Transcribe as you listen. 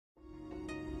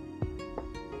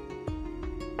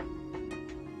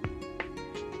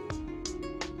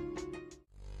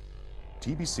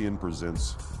TBCN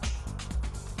presents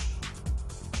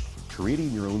Creating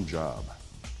Your Own Job,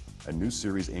 a new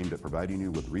series aimed at providing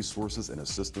you with resources and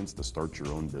assistance to start your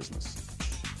own business.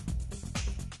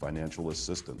 Financial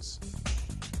assistance,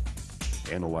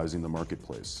 analyzing the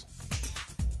marketplace,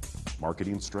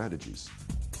 marketing strategies,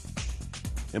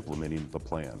 implementing the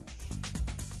plan,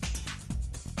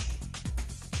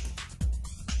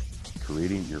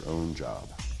 creating your own job.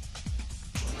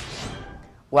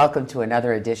 Welcome to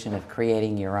another edition of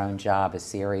Creating Your Own Job, a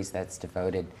series that's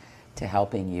devoted to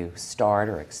helping you start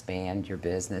or expand your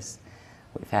business.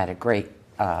 We've had a great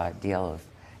deal of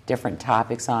different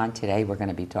topics on. Today we're going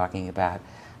to be talking about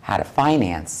how to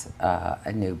finance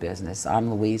a new business. I'm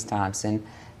Louise Thompson,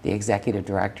 the Executive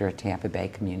Director at Tampa Bay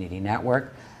Community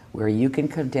Network, where you can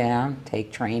come down,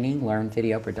 take training, learn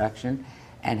video production,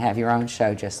 and have your own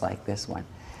show just like this one.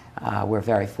 We're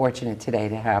very fortunate today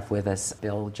to have with us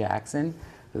Bill Jackson,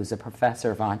 who's a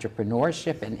professor of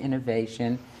entrepreneurship and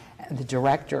innovation and the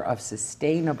director of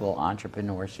Sustainable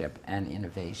Entrepreneurship and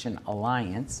Innovation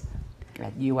Alliance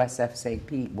at USF St.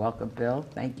 Pete. Welcome, Bill.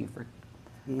 Thank you for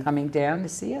coming down to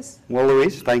see us. Well,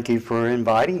 Louise, thank you for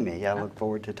inviting me. I look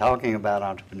forward to talking about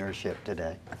entrepreneurship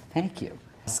today. Thank you.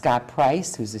 Scott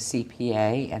Price, who's a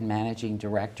CPA and managing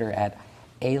director at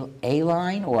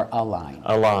A-Line or A-Line?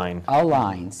 A-Line.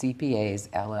 A-Line, CPAs,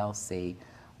 LLC.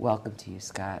 Welcome to you,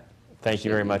 Scott. Thank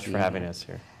you very much for having us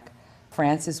here.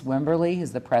 Francis Wimberly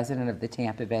is the president of the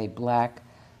Tampa Bay Black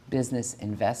Business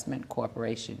Investment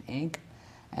Corporation, Inc.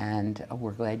 And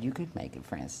we're glad you could make it,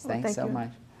 Francis. Well, Thanks so much.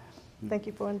 Thank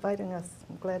you for inviting us.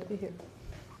 I'm glad to be here.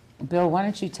 Bill, why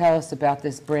don't you tell us about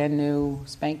this brand new,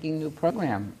 spanking new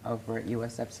program over at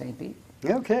USF St. Pete?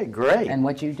 Okay, great. And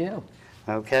what you do.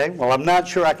 Okay, well, I'm not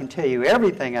sure I can tell you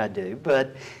everything I do,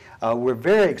 but we're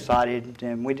very excited,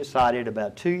 and we decided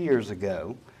about 2 years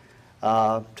ago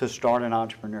to start an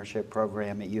entrepreneurship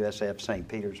program at USF St.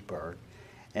 Petersburg.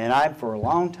 And I, for a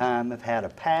long time, have had a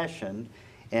passion,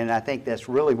 and I think that's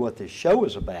really what this show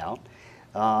is about,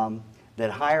 that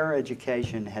higher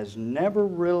education has never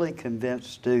really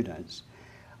convinced students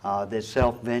that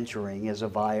self-venturing is a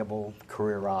viable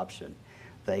career option.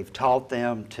 They've taught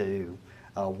them to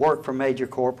work for major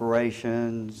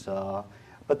corporations,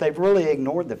 but they've really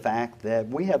ignored the fact that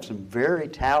we have some very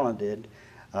talented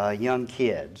young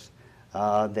kids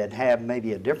that have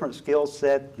maybe a different skill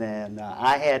set than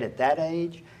I had at that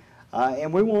age,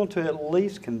 and we want to at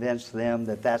least convince them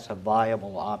that that's a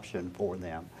viable option for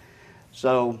them.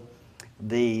 So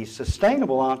the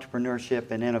Sustainable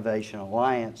Entrepreneurship and Innovation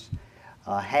Alliance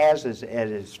has as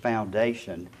its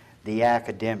foundation the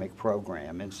academic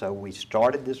program, and so we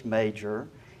started this major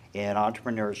in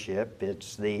entrepreneurship.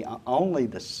 It's only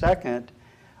the second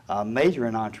major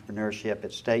in entrepreneurship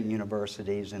at state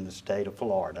universities in the state of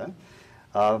Florida.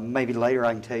 Maybe later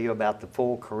I can tell you about the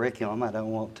full curriculum. I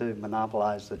don't want to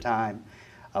monopolize the time.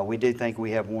 We do think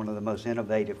we have one of the most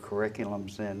innovative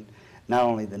curriculums in not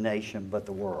only the nation but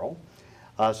the world.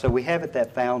 So we have at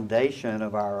that foundation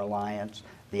of our alliance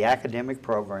the academic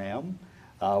program.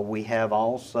 We have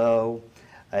also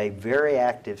a very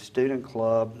active student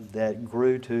club that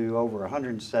grew to over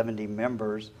 170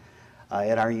 members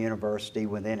at our university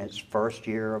within its first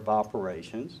year of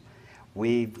operations.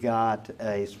 We've got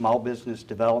a small business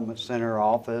development center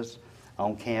office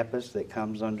on campus that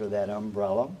comes under that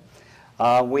umbrella.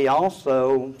 We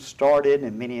also started,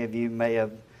 and many of you may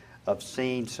have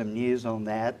seen some news on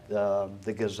that,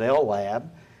 the Gazelle Lab,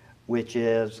 which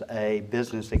is a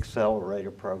business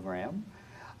accelerator program.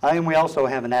 And we also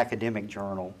have an academic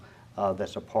journal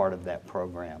that's a part of that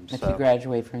program. If you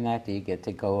graduate from that, do you get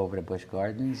to go over to Busch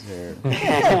Gardens? Or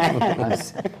I'm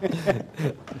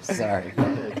sorry.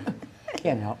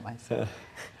 Can't help myself.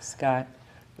 Scott,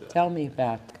 tell me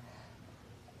about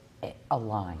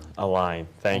A-Line. A-Line,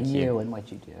 thank you. And you and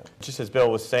what you do. Just as Bill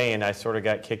was saying, I sort of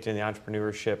got kicked in the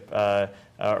entrepreneurship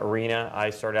arena. I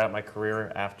started out my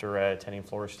career after attending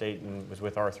Florida State and was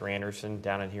with Arthur Andersen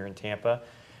down here in Tampa.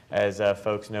 As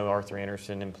folks know, Arthur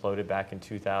Andersen imploded back in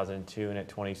 2002, and at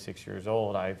 26 years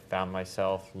old, I found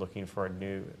myself looking for a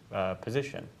new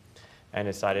position and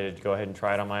decided to go ahead and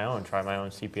try it on my own, try my own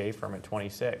CPA firm at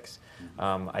 26.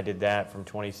 I did that from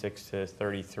 26 to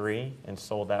 33 and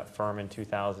sold that firm in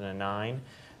 2009,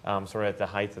 sort of at the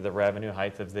height of the revenue,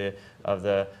 height of the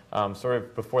sort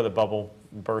of before the bubble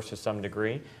burst to some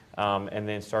degree, and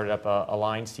then started up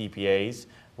Aligned CPAs.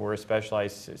 We're a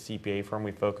specialized CPA firm.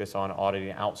 We focus on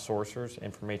auditing outsourcers,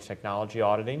 information technology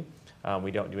auditing.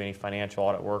 We don't do any financial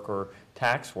audit work or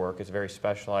tax work. It's a very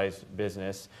specialized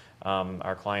business.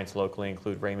 Our clients locally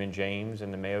include Raymond James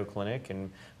and the Mayo Clinic,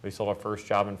 and we sold our first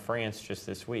job in France just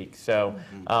this week. So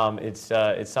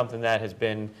it's something that has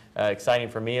been exciting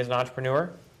for me as an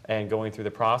entrepreneur, and going through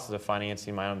the process of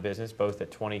financing my own business, both at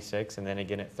 26 and then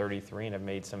again at 33, and I've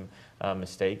made some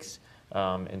mistakes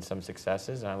and some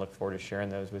successes, and I look forward to sharing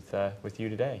those with you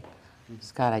today.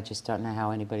 Scott, I just don't know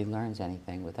how anybody learns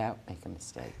anything without making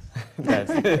mistakes.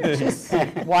 That's Just,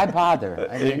 why bother?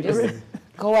 I mean, just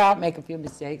go out, make a few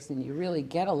mistakes, and you really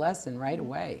get a lesson right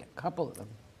away, a couple of them.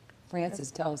 Francis,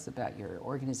 tell us about your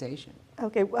organization.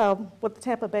 Okay, what the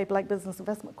Tampa Bay Black Business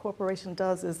Investment Corporation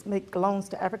does is make loans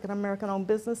to African American owned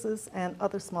businesses and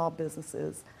other small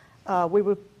businesses. We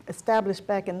were established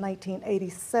back in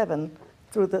 1987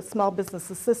 through the Small Business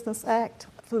Assistance Act,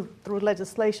 through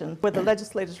legislation, where the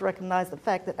legislators recognized the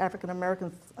fact that African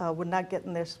Americans were not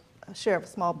getting their share of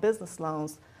small business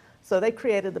loans. So they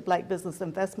created the Black Business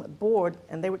Investment Board,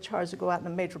 and they were charged to go out in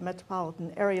the major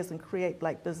metropolitan areas and create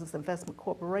black business investment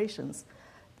corporations.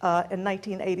 In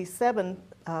 1987,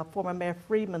 former Mayor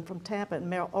Friedman from Tampa and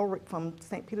Mayor Ulrich from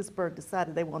St. Petersburg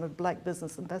decided they wanted a Black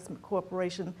Business Investment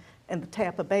Corporation in the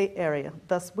Tampa Bay area.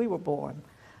 Thus, we were born.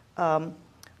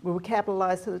 We were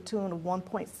capitalized to the tune of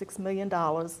 $1.6 million,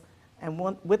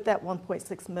 and with that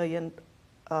 $1.6 million,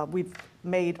 we've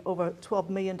made over $12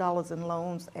 million in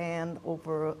loans and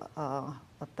over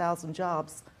 1,000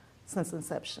 jobs since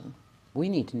inception. We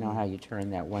need to know how you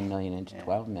turn that 1 million into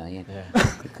 12 million,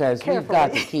 Yeah. because we've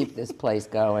got to keep this place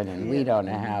going, and we don't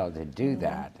know how to do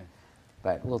that.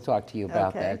 But we'll talk to you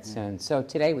about that soon. So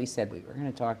today we said we were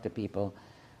going to talk to people,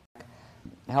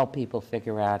 help people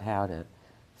figure out how to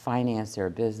finance their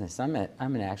business. I'm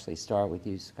going to actually start with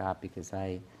you, Scott, because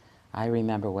I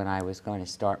remember when I was going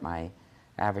to start my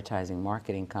advertising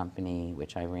marketing company,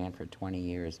 which I ran for 20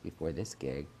 years before this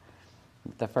gig.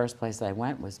 The first place I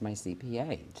went was my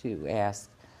CPA to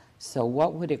ask, so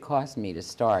what would it cost me to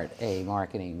start a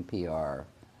marketing PR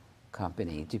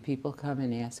company? Do people come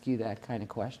and ask you that kind of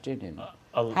question?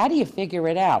 And how do you figure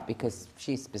it out? Because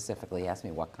she specifically asked me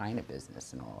what kind of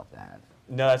business and all of that.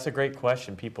 No, that's a great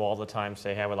question. People all the time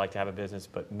say, hey, I would like to have a business,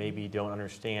 but maybe don't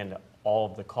understand all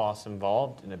of the costs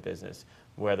involved in a business,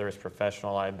 whether it's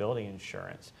professional liability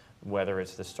insurance, whether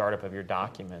it's the startup of your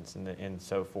documents and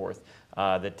so forth,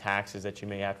 the taxes that you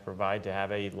may have to provide to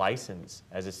have a license.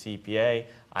 As a CPA,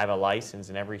 I have a license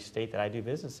in every state that I do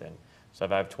business in. So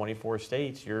if I have 24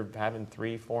 states, you're having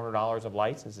 $300-400 of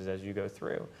licenses as you go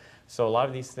through. So a lot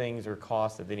of these things are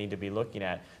costs that they need to be looking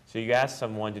at. So you ask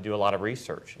someone to do a lot of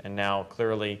research, and now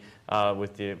clearly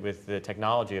with the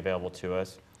technology available to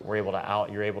us,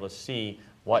 you're able to see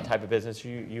what type of business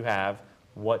you have,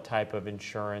 what type of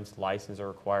insurance, license are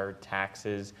required,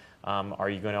 taxes. Are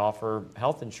you going to offer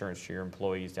health insurance to your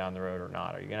employees down the road or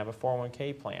not? Are you going to have a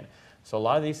 401k plan? So a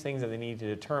lot of these things that they need to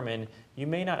determine, you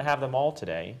may not have them all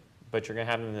today, but you're going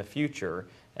to have them in the future,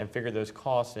 and figure those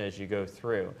costs as you go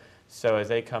through. So as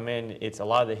they come in, it's a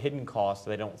lot of the hidden costs that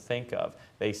they don't think of.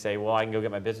 They say, well, I can go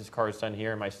get my business cards done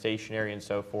here, my stationery and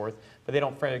so forth, but they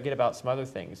don't forget about some other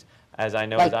things. As I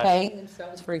know, like paying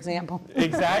themselves, for example?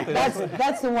 Exactly.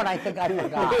 That's the one I think I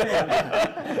forgot.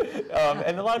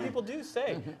 And a lot of people do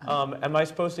say, am I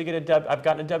supposed to get I've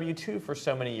gotten a W-2 for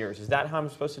so many years. Is that how I'm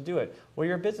supposed to do it? Well,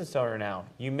 you're a business owner now.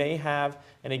 You may have,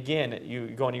 and again, you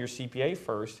go into your CPA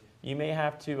first, you may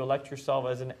have to elect yourself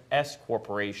as an S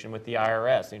corporation with the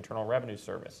IRS, the Internal Revenue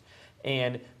Service.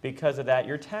 And because of that,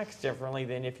 you're taxed differently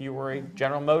than if you were a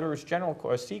General Motors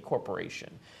C corporation.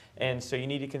 And so you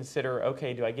need to consider,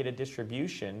 okay, do I get a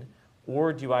distribution,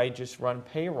 or do I just run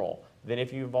payroll? Then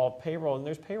if you involve payroll, then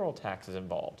there's payroll taxes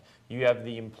involved. You have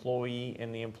the employee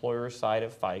and the employer side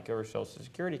of FICA or Social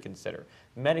Security consider,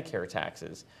 Medicare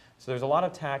taxes. So there's a lot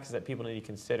of taxes that people need to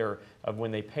consider of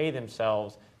when they pay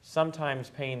themselves, sometimes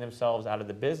paying themselves out of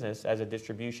the business as a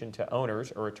distribution to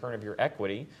owners or return of your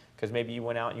equity, because maybe you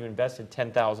went out and you invested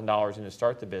 $10,000 in to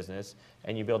start the business,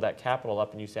 and you build that capital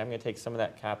up, and you say, I'm going to take some of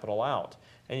that capital out.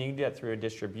 And you can do that through a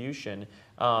distribution.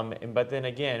 But then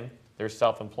again, there's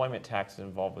self-employment taxes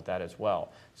involved with that as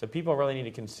well. So people really need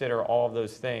to consider all of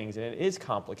those things, and it is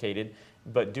complicated,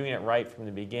 but doing it right from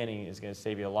the beginning is going to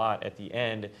save you a lot at the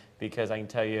end, because I can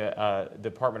tell you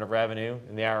Department of Revenue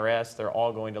and the IRS, they're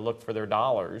all going to look for their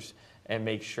dollars and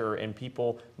make sure, and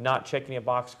people not checking a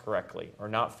box correctly or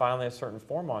not filing a certain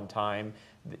form on time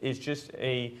is just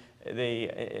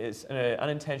it's an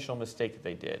unintentional mistake that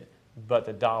they did. but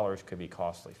the dollars could be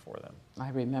costly for them. I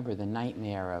remember the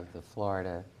nightmare of the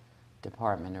Florida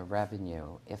Department of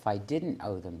Revenue. If I didn't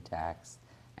owe them tax,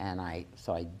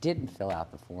 so I didn't fill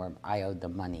out the form, I owed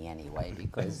them money anyway,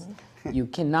 because you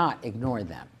cannot ignore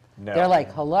them. No. They're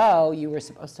like, hello, you were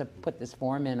supposed to put this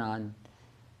form in on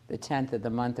the 10th of the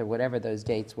month or whatever those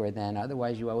dates were then,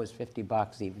 otherwise you owe us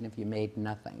 $50 even if you made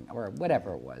nothing, or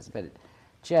whatever it was, but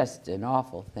just an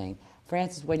awful thing.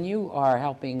 Francis, when you are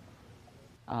helping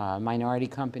minority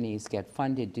companies get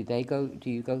funded, do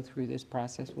you go through this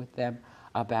process with them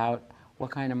about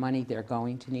what kind of money they're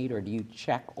going to need, or do you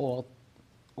check all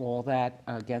that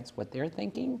against what they're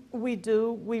thinking? We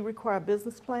do. We require a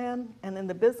business plan, and in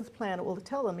the business plan, it will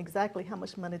tell them exactly how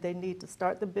much money they need to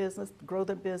start the business, grow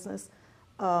their business,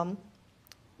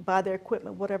 buy their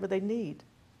equipment, whatever they need.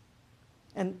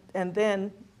 And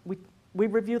then we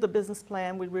review the business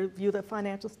plan, we review their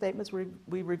financial statements,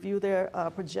 we review their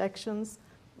projections.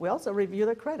 We also review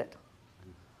their credit.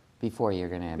 Before you're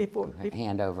going to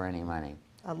hand over any money?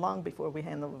 Long before we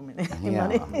hand over any Yeah,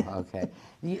 money. okay.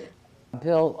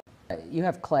 Bill, you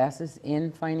have classes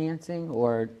in financing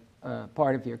or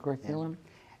part of your curriculum?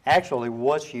 Actually,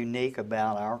 what's unique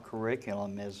about our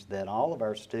curriculum is that all of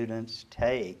our students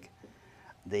take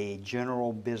the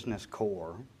general business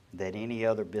core that any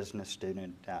other business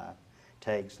student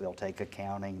takes. They'll take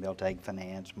accounting, they'll take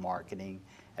finance, marketing,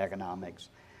 economics.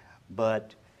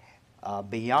 But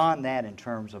beyond that, in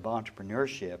terms of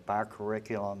entrepreneurship, our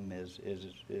curriculum is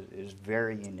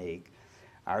very unique.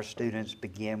 Our students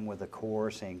begin with a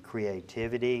course in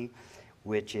creativity,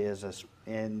 which is,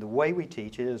 and the way we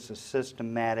teach it is a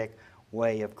systematic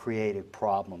way of creative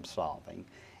problem solving.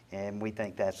 And we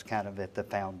think that's kind of at the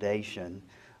foundation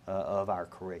of our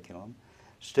curriculum.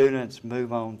 Students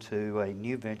move on to a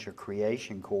new venture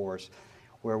creation course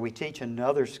where we teach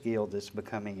another skill that's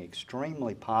becoming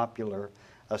extremely popular,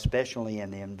 especially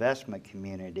in the investment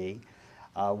community,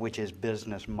 which is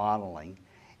business modeling.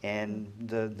 And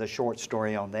the short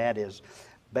story on that is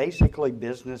basically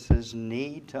businesses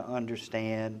need to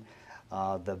understand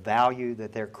the value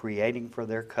that they're creating for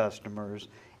their customers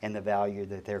and the value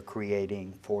that they're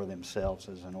creating for themselves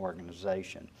as an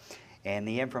organization. And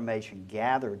the information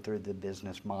gathered through the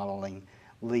business modeling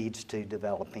leads to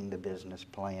developing the business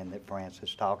plan that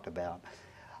Francis talked about.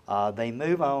 They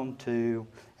move on to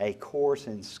a course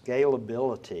in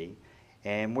scalability,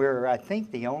 and we're, I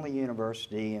think, the only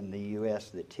university in the U.S.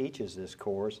 that teaches this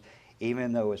course,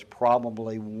 even though it's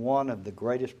probably one of the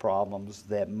greatest problems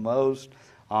that most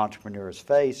entrepreneurs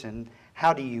face. And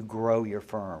how do you grow your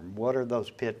firm? What are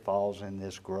those pitfalls in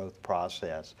this growth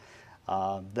process?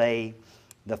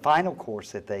 The final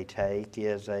course that they take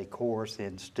is a course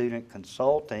in student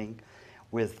consulting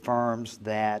with firms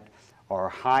that are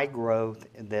high growth,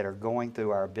 that are going through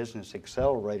our Business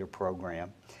Accelerator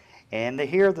program. And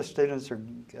here the students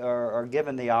are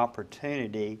given the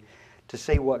opportunity to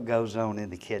see what goes on in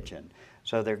the kitchen.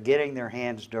 So they're getting their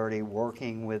hands dirty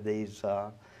working with these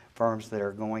firms that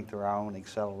are going through our own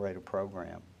accelerator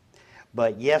program.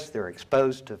 But yes, they're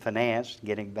exposed to finance,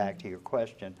 getting back to your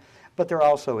question, but they're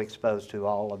also exposed to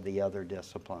all of the other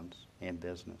disciplines in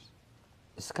business.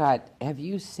 Scott, have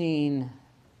you seen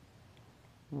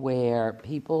where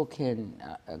people can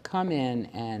come in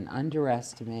and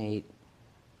underestimate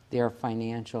their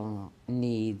financial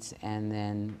needs and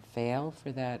then fail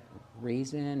for that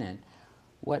reason? And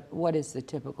what is the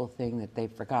typical thing that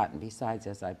they've forgotten besides,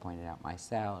 as I pointed out, my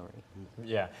salary?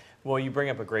 Yeah, well, you bring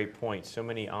up a great point. So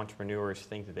many entrepreneurs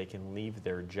think that they can leave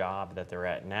their job that they're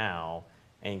at now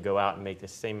and go out and make the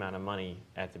same amount of money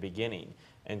at the beginning.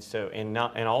 And so, and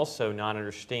also not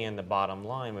understand the bottom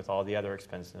line with all the other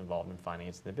expenses involved in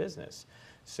financing the business.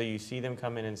 So you see them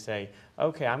come in and say,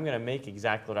 okay, I'm going to make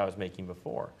exactly what I was making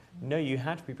before. No, you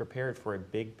have to be prepared for a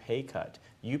big pay cut.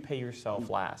 You pay yourself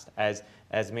last. As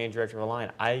managing director of a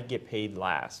line, I get paid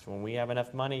last. When we have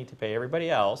enough money to pay everybody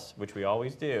else, which we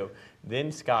always do,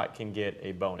 then Scott can get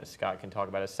a bonus. Scott can talk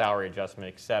about a salary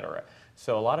adjustment, etc.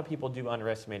 So a lot of people do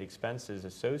underestimate expenses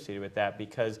associated with that,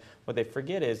 because what they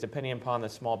forget is, depending upon the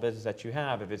small business that you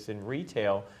have, if it's in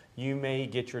retail, you may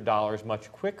get your dollars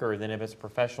much quicker than if it's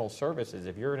professional services.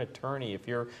 If you're an attorney, if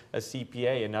you're a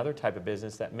CPA, another type of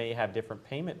business that may have different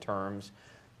payment terms,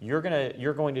 you're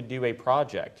going to do a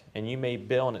project and you may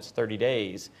bill and it's 30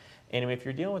 days. And if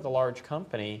you're dealing with a large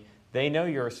company, they know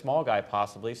you're a small guy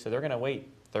possibly, so they're going to wait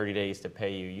 30 days to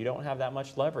pay you. You don't have that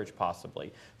much leverage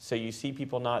possibly. So you see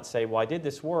people not say, well, I did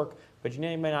this work, but you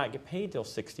may not get paid till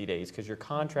 60 days because your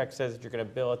contract says that you're going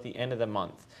to bill at the end of the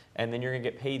month, and then you're going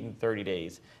to get paid in 30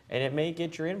 days. And it may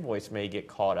get, your invoice may get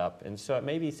caught up, and so it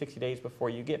may be 60 days before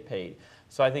you get paid.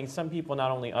 So I think some people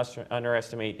not only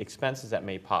underestimate expenses that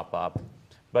may pop up,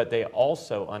 but they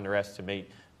also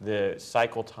underestimate the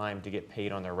cycle time to get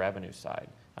paid on their revenue side.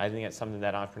 I think that's something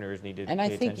that entrepreneurs need to pay attention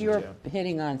to. And I think you're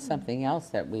hitting on something else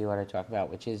that we ought to talk about,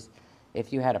 which is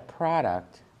if you had a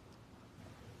product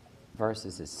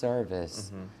versus a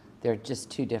service, they're just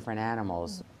two different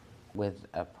animals. With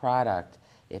a product,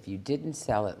 if you didn't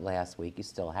sell it last week, you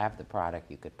still have the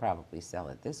product. You could probably sell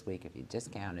it this week if you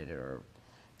discounted it or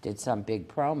did some big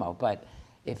promo. But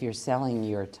if you're selling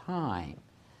your time,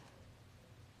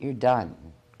 you're done.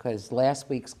 Because last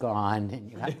week's gone,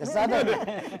 and you have this other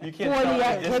you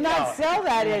can't cannot sell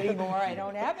that anymore. I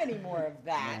don't have any more of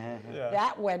that. Yeah.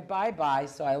 That went bye-bye,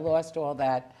 so I lost all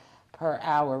that per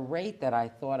hour rate that I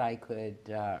thought I could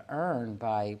earn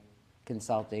by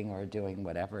consulting or doing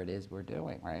whatever it is we're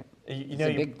doing, right? It's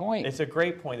a big point. It's a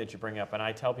great point that you bring up, and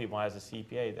I tell people as a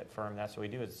CPA that firm, that's what we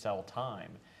do is sell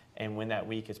time. And when that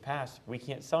week is passed, we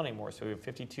can't sell anymore. So we have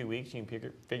 52 weeks. You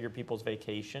can figure people's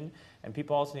vacation. And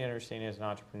people also need to understand as an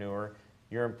entrepreneur,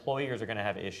 your employers are going to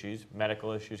have issues.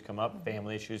 Medical issues come up,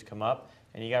 family issues come up,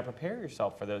 and you got to prepare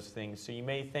yourself for those things. So you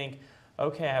may think,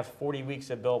 okay, I have 40 weeks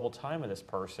of billable time with this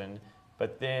person,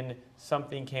 but then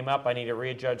something came up, I need to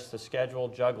readjust the schedule,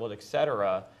 juggle it, et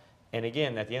cetera. And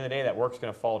again, at the end of the day, that work's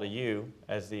going to fall to you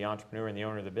as the entrepreneur and the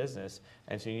owner of the business,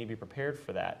 and so you need to be prepared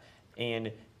for that.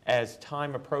 And as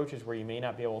time approaches where you may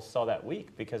not be able to sell that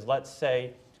week, because let's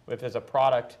say if there's a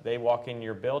product, they walk in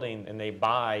your building and they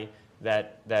buy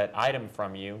that item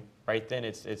from you, right then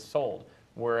it's sold.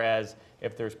 Whereas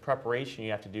if there's preparation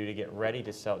you have to do to get ready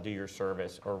to do your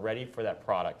service or ready for that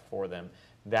product for them,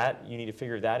 that you need to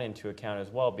figure that into account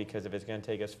as well, because if it's going to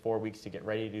take us 4 weeks to get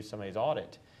ready to do somebody's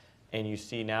audit, and you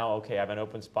see now, okay, I have an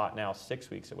open spot now 6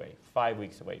 weeks away, 5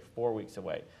 weeks away, 4 weeks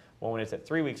away. Well, when it's at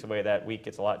 3 weeks away, that week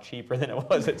gets a lot cheaper than it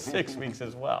was at 6 weeks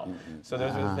as well. So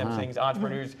those are the things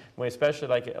entrepreneurs, especially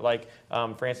like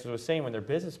Francis was saying, when their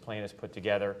business plan is put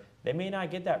together, they may not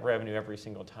get that revenue every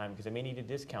single time because they may need to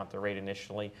discount the rate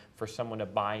initially for someone to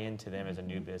buy into them as a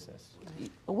new business.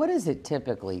 What does it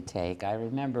typically take? I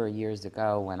remember years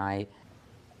ago when I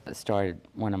started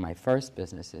one of my first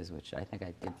businesses, which I think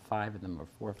I did 5 of them or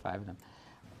 4 or 5 of them,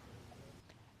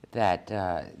 that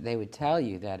they would tell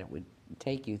you that it would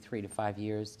take you 3 to 5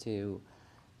 years to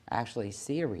actually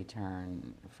see a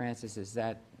return. Francis, is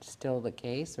that still the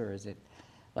case, or is it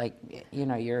like, you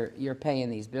know, you're paying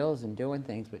these bills and doing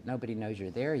things, but nobody knows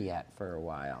you're there yet for a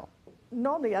while?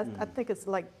 Normally, I think it's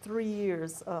like 3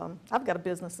 years. I've got a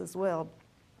business as well,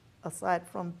 aside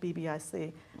from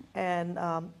BBIC, and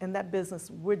in that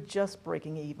business, we're just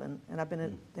breaking even, and I've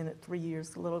been in it 3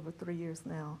 years, a little over 3 years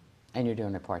now. And you're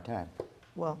doing it part-time?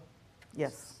 Well,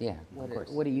 yes. Yeah.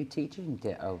 What are you teaching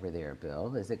over there,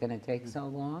 Bill? Is it going to take so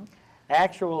long?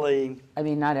 Actually, I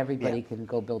mean, not everybody can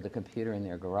go build a computer in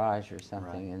their garage or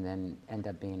something and then end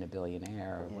up being a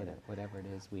billionaire or whatever it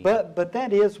is. But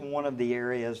that is one of the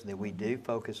areas that we do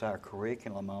focus our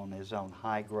curriculum on, is on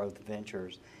high growth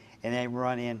ventures. And they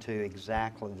run into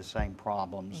exactly the same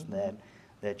problems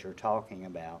that you're talking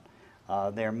about.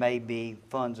 There may be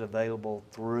funds available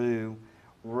through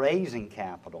raising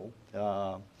capital,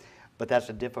 but that's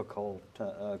a difficult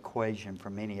equation for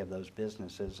many of those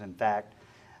businesses. In fact,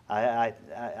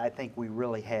 I think we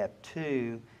really have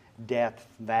 2 death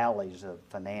valleys of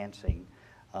financing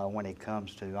when it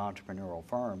comes to entrepreneurial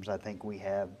firms. I think we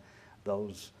have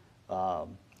those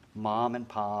mom and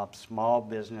pop small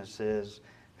businesses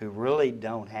who really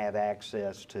don't have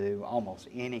access to almost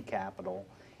any capital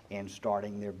in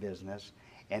starting their business.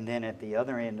 And then at the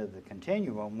other end of the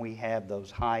continuum, we have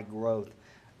those high growth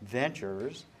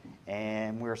ventures,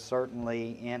 and we're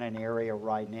certainly in an area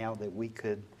right now that we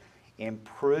could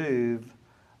improve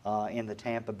in the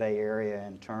Tampa Bay area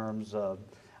in terms of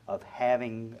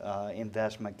having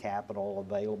investment capital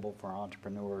available for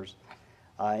entrepreneurs.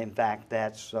 In fact,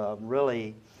 that's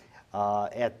really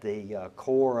at the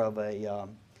core of a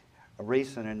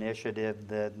recent initiative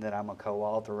that I'm a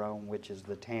co-author on, which is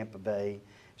the Tampa Bay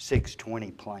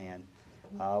 620 plan,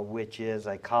 which is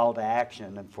a call to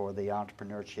action for the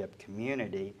entrepreneurship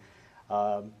community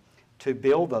to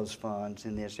build those funds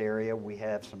in this area. We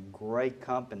have some great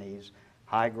companies,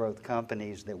 high growth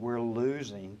companies, that we're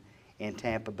losing in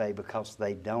Tampa Bay because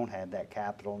they don't have that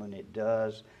capital, and it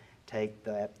does take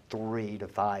that 3 to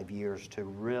 5 years to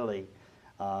really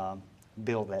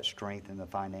build that strength in the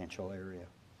financial area.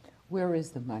 Where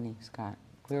is the money, Scott?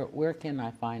 Where can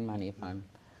I find money if I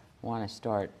want to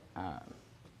start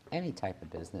any type of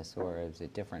business, or is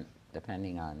it different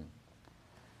depending on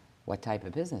what type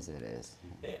of business it is?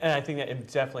 And I think that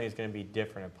it definitely is going to be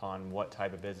different upon what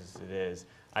type of business it is.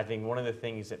 I think one of the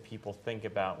things that people think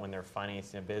about when they're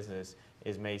financing a business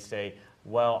is may say,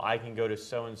 well, I can go to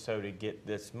so-and-so to get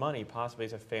this money, possibly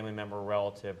as a family member,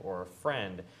 relative, or a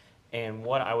friend. And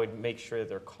what I would make sure that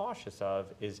they're cautious of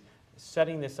is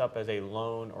setting this up as a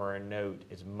loan or a note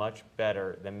is much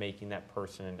better than making that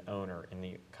person an owner in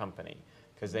the company.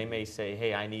 Because they may say,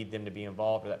 hey, I need them to be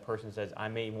involved, or that person says, I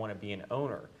may want to be an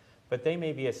owner. But they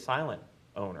may be a silent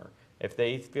owner. If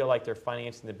they feel like they're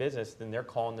financing the business, then they're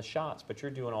calling the shots, but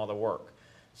you're doing all the work.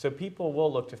 So people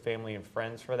will look to family and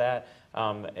friends for that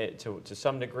to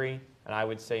some degree, and I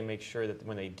would say make sure that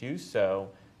when they do so,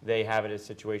 they have it as a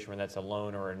situation where that's a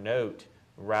loan or a note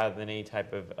rather than any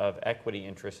type of equity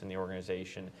interest in the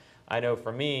organization. I know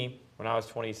for me, when I was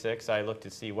 26, I looked to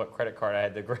see what credit card I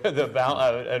had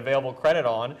the available credit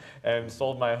on, and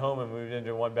sold my home and moved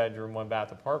into a one-bedroom,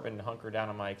 one-bath apartment and hunkered down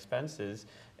on my expenses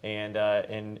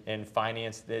and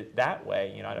financed it that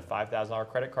way. You know, I had a $5,000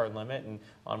 credit card limit and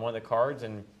on one of the cards,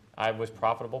 and I was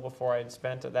profitable before I had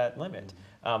spent that limit.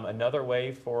 Another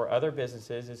way for other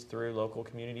businesses is through local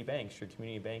community banks. Your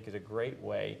community bank is a great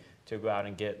way to go out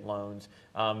and get loans.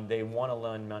 They want to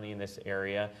loan money in this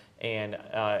area, and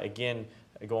again,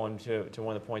 going to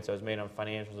one of the points I was made on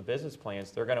financials and business plans,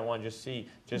 they're going to want to just see,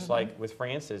 just like with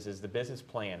Francis, is the business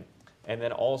plan, and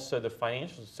then also the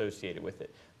financials associated with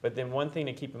it. But then one thing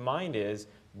to keep in mind is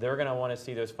they're going to want to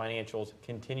see those financials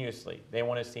continuously. They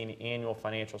want to see an annual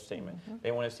financial statement.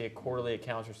 They want to see a quarterly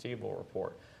accounts receivable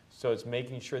report. So it's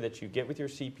making sure that you get with your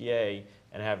CPA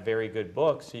and have very good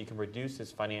books so you can reduce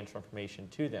this financial information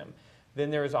to them. Then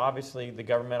there's obviously the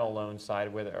governmental loan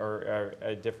side or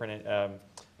different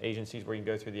agencies where you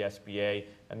can go through the SBA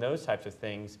and those types of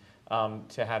things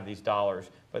to have these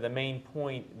dollars. But the main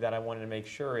point that I wanted to make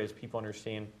sure is people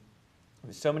understand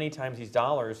so many times these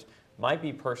dollars might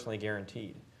be personally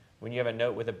guaranteed. When you have a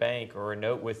note with a bank or a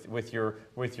note with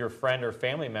your friend or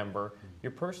family member,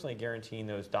 you're personally guaranteeing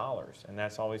those dollars. And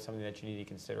that's always something that you need to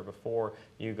consider before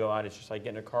you go out. It's just like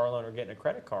getting a car loan or getting a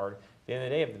credit card. At the end of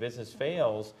the day, if the business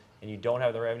fails and you don't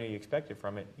have the revenue you expected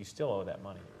from it, you still owe that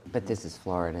money. But this is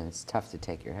Florida, and it's tough to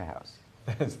take your house.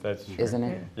 That's true. Isn't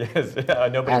it? Yes.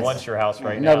 Nobody wants your house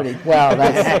right nobody, now. Well,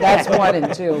 that's one,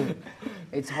 and two,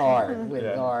 it's hard with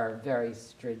our very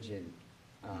stringent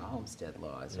homestead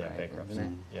laws, right? Bankruptcy.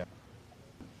 Isn't it?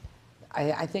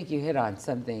 Yeah. I think you hit on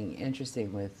something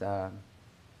interesting with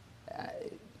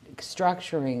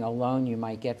structuring a loan you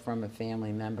might get from a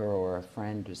family member or a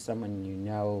friend or someone you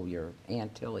know. Your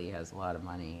Aunt Tilly has a lot of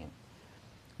money, and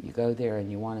you go there and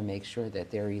you want to make sure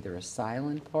that they're either a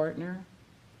silent partner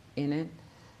in it.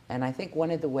 And I think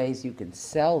one of the ways you can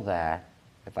sell that,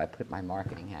 if I put my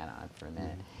marketing hat on for a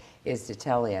minute, is to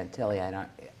tell Aunt Tilly,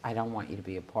 I don't want you to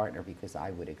be a partner because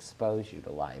I would expose you to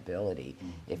liability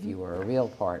if you were a real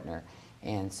partner.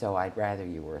 And so I'd rather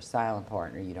you were a silent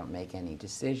partner, you don't make any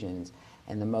decisions,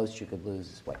 and the most you could lose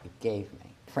is what you gave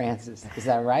me. Francis, is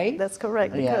that right? That's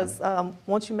correct, Yeah. because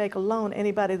once you make a loan,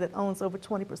 anybody that owns over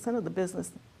 20% of the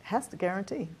business has to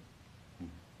guarantee.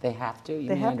 They have to? You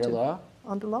They mean have under to. law?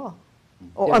 Under law.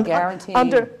 They're guaranteeing-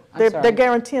 They're sorry.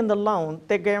 guaranteeing the loan.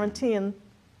 They're guaranteeing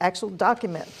actual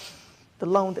document, the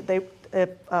loan that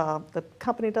if the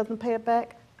company doesn't pay it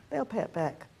back, they'll pay it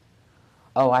back.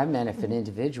 Oh, I meant if an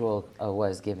individual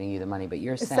was giving you the money, but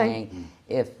you're It's saying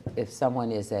if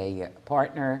someone is a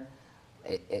partner,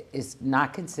 it is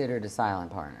not considered a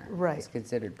silent partner. Right. It's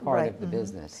considered part Right, of the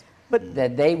business. But-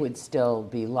 that they would still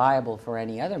be liable for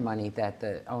any other money that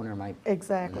the owner might,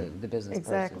 Exactly. the business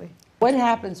Exactly. person. What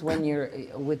happens when you're,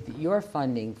 with your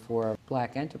funding for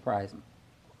Black Enterprise?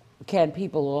 Can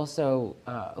people also,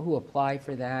 who apply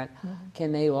for that,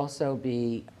 can they also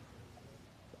be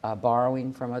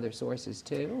borrowing from other sources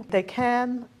too? They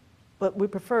can, but we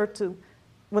prefer to,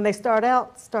 when they start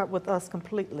out, start with us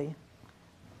completely.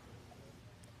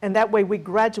 And that way we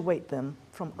graduate them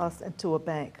from us into a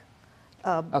bank.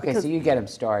 Okay, because- so you get them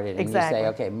started and Exactly. you say,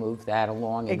 okay, move that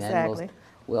along, and then Exactly.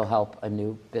 we'll help a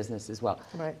new business as well.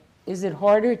 Right. Is it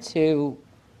harder to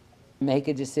make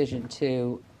a decision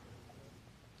to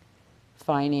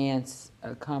finance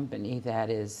a company that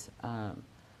is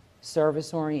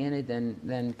service-oriented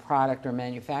than product or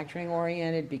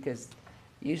manufacturing-oriented? Because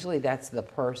usually that's the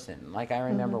person. Like I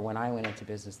remember when I went into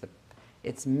business,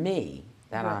 it's me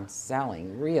that Right. I'm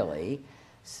selling, really.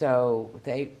 So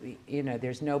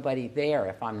there's nobody there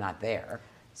if I'm not there.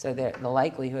 So the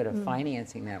likelihood of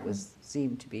financing that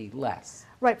seemed to be less.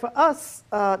 Right, for us,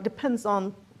 depends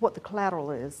on what the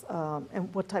collateral is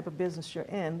and what type of business you're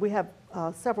in. We have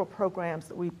several programs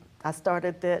that I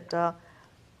started that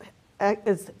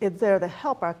is there to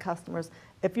help our customers.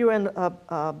 If you're in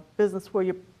a business where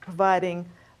you're providing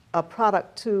a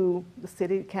product to the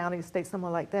city, county, state,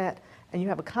 somewhere like that, and you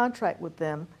have a contract with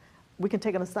them, we can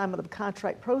take an assignment of the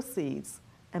contract proceeds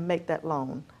and make that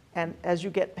loan. And as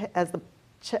as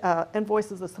the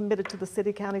invoices are submitted to the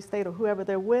city, county, state, or whoever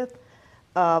they're with,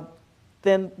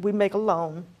 then we make a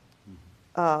loan.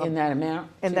 In that amount?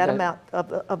 In that amount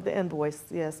of the invoice,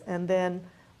 yes. And then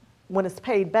when it's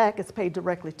paid back, it's paid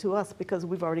directly to us because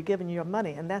we've already given you your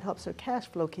money, and that helps your cash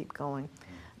flow keep going.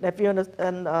 Now, if you're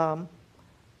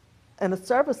in a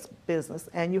service business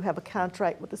and you have a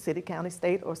contract with the city, county,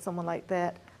 state, or someone like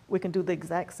that, we can do the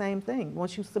exact same thing.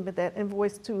 Once you submit that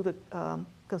invoice to the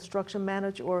construction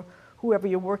manager or whoever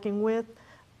you're working with,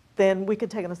 then we can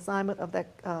take an assignment of that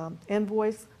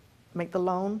invoice, make the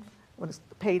loan. When it's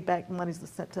paid back, the money's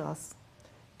sent to us.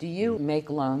 Do you make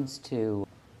loans to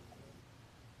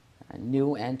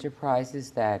new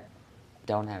enterprises that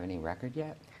don't have any record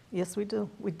yet? Yes, we do.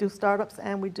 We do startups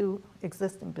and we do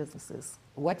existing businesses.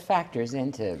 What factors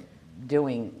into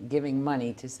giving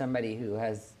money to somebody who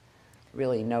has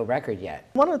really no record yet?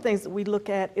 One of the things that we look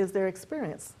at is their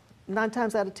experience. 9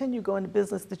 times out of 10, you go into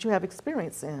business that you have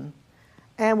experience in.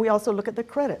 And we also look at the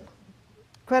credit.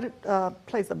 Credit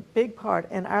plays a big part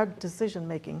in our decision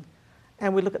making,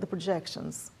 and we look at the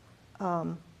projections.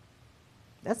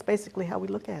 That's basically how we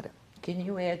look at it. Can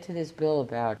you add to this, Bill,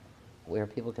 about where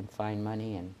people can find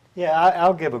money? And Yeah,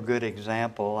 I'll give a good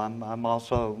example. I'm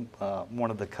also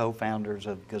one of the co-founders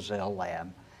of Gazelle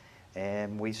Lab,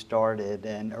 and we started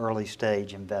an early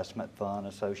stage investment fund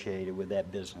associated with that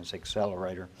business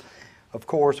accelerator. Of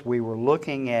course, we were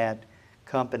looking at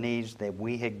companies that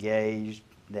we had gauged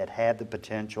that had the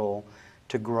potential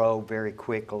to grow very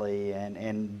quickly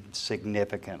and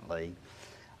significantly.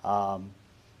 That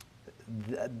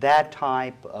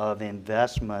type of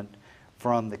investment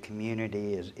from the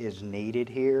community is needed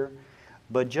here,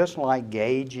 but just like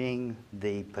gauging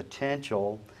the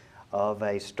potential of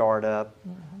a startup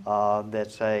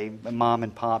that's a mom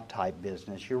and pop type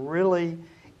business, you're really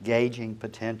gauging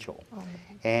potential.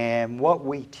 And what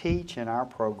we teach in our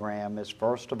program is,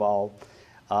 first of all,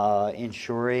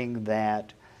 ensuring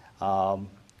that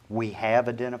we have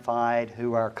identified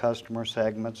who our customer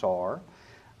segments are.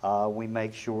 We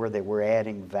make sure that we're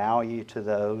adding value to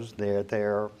those.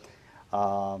 They're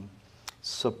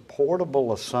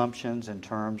supportable assumptions in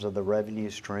terms of the revenue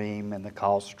stream and the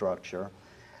cost structure,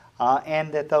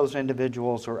 and that those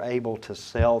individuals are able to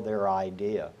sell their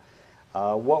idea.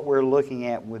 What we're looking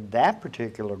at with that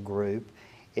particular group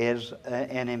is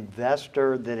an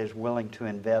investor that is willing to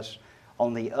invest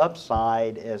on the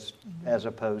upside as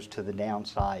opposed to the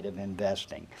downside of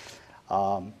investing.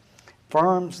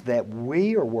 Firms that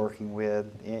we are working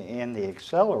with in the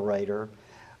accelerator,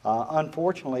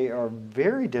 unfortunately, are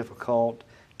very difficult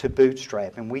to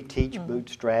bootstrap, and we teach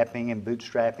bootstrapping, and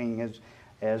bootstrapping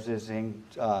as is in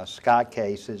Scott's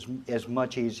case, is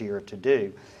much easier to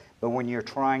do. But when you're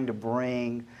trying to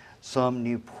bring some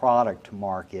new product to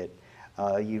market,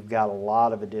 you've got a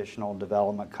lot of additional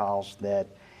development costs that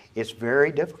it's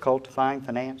very difficult to find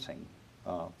financing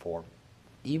for.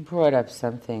 You brought up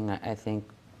something I think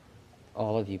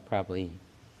all of you probably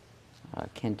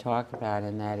can talk about,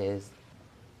 and that is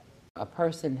a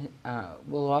person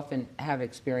will often have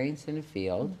experience in a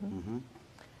field,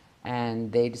 and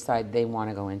they decide they want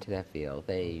to go into that field.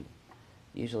 They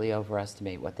usually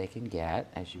overestimate what they can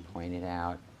get, as you pointed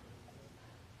out.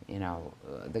 You know,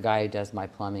 the guy who does my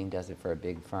plumbing does it for a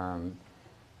big firm.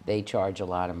 They charge a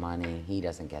lot of money. He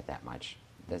doesn't get that much.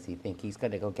 Does he think he's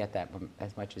going to go get that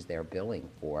as much as they're billing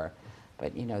for?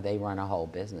 But, you know, they run a whole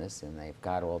business, and they've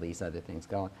got all these other things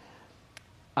going.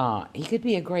 He could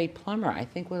be a great plumber. I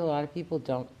think what a lot of people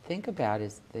don't think about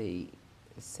is the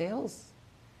sales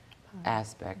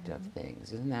aspect of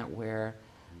things. Isn't that where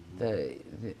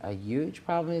a huge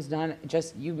problem is? Not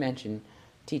just, you mentioned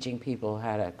teaching people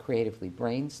how to creatively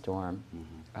brainstorm,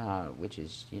 which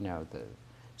is, you know, the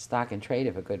stock and trade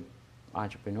of a good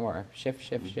entrepreneur. Shift,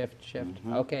 shift, shift, shift.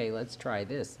 Okay, let's try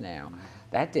this now.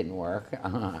 That didn't work.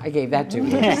 I gave that 2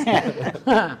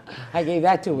 weeks. I gave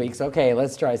that 2 weeks. Okay,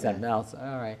 let's try something else.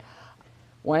 All right.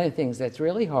 One of the things that's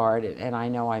really hard, and I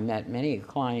know I met many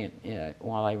clients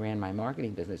while I ran my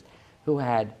marketing business who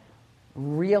had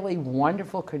really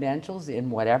wonderful credentials in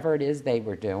whatever it is they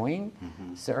were doing,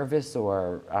 service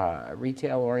or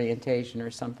retail orientation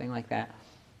or something like that,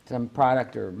 some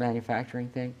product or manufacturing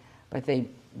thing, but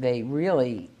they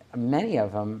really, many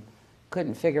of them,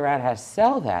 couldn't figure out how to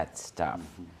sell that stuff.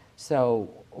 So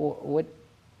what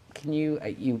can you,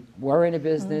 you were in a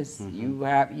business, you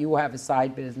have a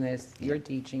side business, you're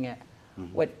teaching it.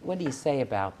 What do you say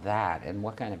about that, and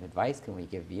what kind of advice can we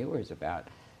give viewers about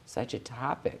such a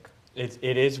topic?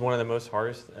 It is one of the most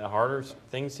harder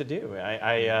things to do.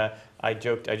 I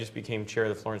joked, I just became chair of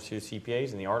the Florence Institute of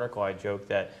CPAs. In the article, I joked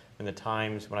that in the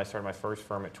Times, when I started my first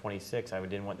firm at 26, I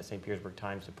didn't want the St. Petersburg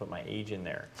Times to put my age in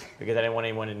there because I didn't want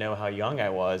anyone to know how young I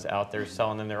was out there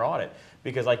selling them their audit.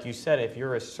 Because like you said, if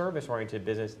you're a service-oriented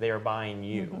business, they are buying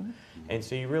you. And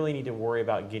so you really need to worry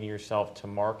about getting yourself to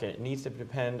market. It needs to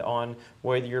depend on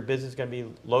whether your business is going to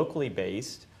be locally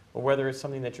based or whether it's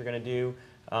something that you're going to do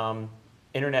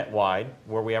internet-wide,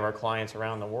 where we have our clients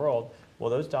around the world. Well,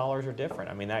 those dollars are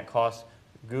different. I mean, that costs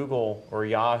Google or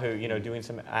Yahoo, doing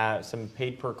some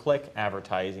paid-per-click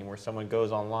advertising where someone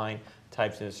goes online,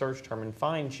 types in a search term, and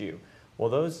finds you.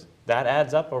 Well, that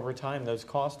adds up over time. Those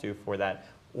costs do for that.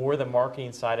 Or the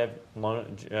marketing side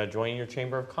of joining your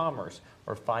Chamber of Commerce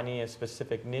or finding a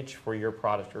specific niche for your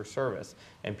product or service.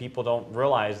 And people don't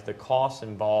realize the costs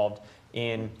involved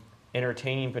in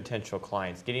entertaining potential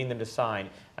clients, getting them to sign.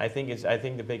 I think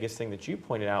the biggest thing that you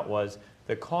pointed out was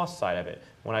the cost side of it.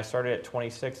 When I started at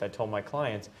 26, I told my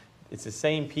clients, it's the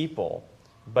same people,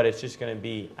 but it's just going to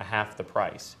be a half the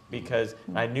price, because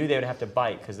I knew they would have to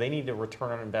bite because they need a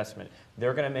return on investment.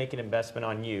 They're going to make an investment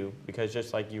on you because,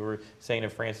 just like you were saying to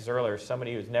Francis earlier,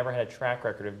 somebody who's never had a track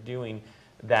record of doing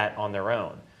that on their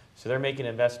own. So they're making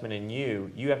an investment in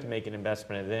you. You have to make an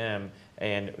investment in them.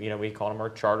 And we call them our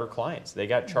charter clients. They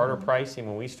got charter pricing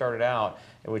when we started out,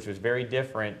 which was very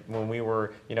different when we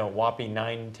were whopping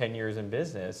 9-10 years in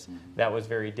business. That was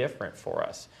very different for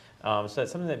us. So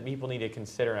that's something that people need to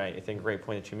consider. And I think a great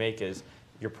point that you make is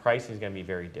your pricing is going to be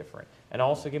very different. And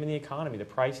also, given the economy, the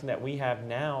pricing that we have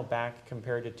now back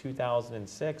compared to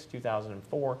 2006,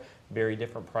 2004, very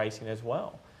different pricing as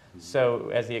well. So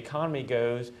as the economy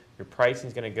goes, your pricing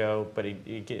is going to go, but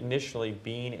initially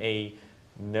being a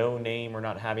no name or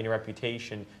not having a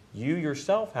reputation, you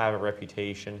yourself have a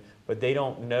reputation, but they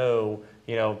don't know,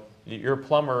 you're a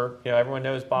plumber, everyone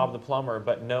knows Bob the plumber,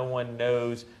 but no one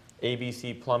knows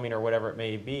ABC Plumbing or whatever it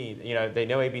may be. They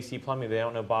know ABC Plumbing, but they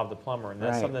don't know Bob the plumber. And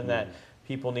that's something that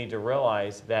people need to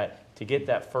realize, that to get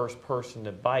that first person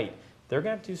to bite, they're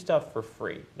going to have to do stuff for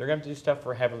free. They're going to have to do stuff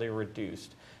for heavily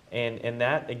reduced. And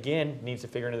that, again, needs to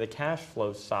figure into the cash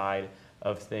flow side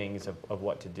of things of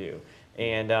what to do.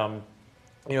 And,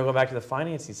 go back to the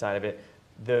financing side of it,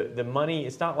 the money,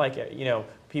 it's not like,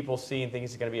 people see and think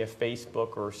it's going to be a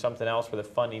Facebook or something else where the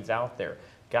funding's out there.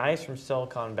 Guys from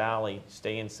Silicon Valley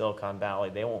stay in Silicon Valley.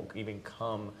 They won't even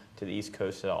come to the East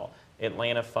Coast at all.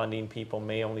 Atlanta funding people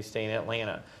may only stay in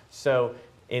Atlanta. So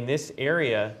in this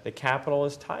area, the capital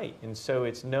is tight, and so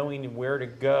it's knowing where to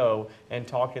go and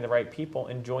talking to the right people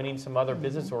and joining some other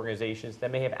business organizations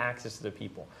that may have access to the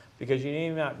people. Because you may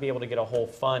not be able to get a whole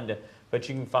fund, but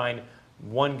you can find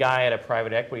one guy at a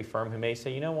private equity firm who may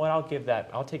say, you know what, I'll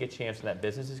take a chance on that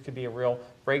business. This could be a real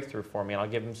breakthrough for me, and I'll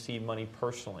give them seed money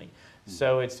personally.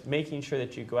 So it's making sure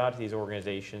that you go out to these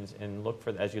organizations and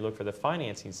as you look for the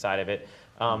financing side of it.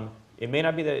 It may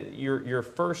not be your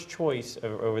first choice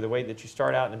over the way that you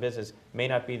start out in the business may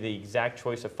not be the exact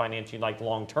choice of financing you like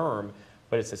long term,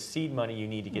 but it's a seed money you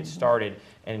need to get started.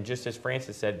 And just as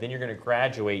Francis said, then you're going to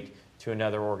graduate to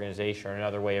another organization or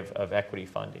another way of equity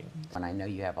funding. And I know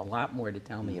you have a lot more to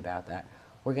tell me about that.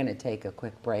 We're going to take a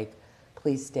quick break.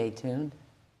 Please stay tuned.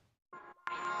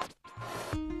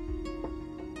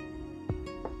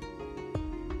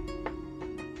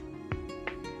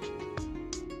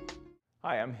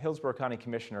 Hi, I'm Hillsborough County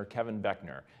Commissioner Kevin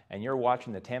Beckner, and you're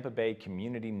watching the Tampa Bay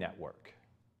Community Network.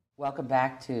 Welcome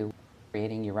back to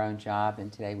Creating Your Own Job,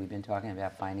 and today we've been talking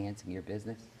about financing your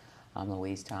business. I'm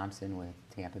Louise Thompson with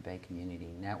Tampa Bay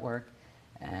Community Network,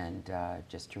 and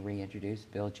just to reintroduce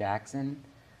Bill Jackson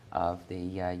of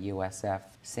the USF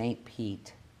St.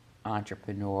 Pete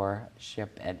Entrepreneurship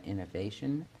and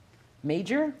Innovation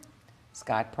Major,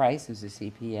 Scott Price, who's a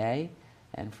CPA,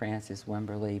 and Francis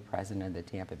Wimberly, president of the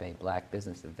Tampa Bay Black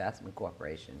Business Investment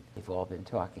Corporation. We've all been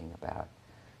talking about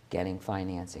getting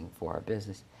financing for our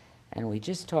business. And we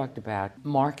just talked about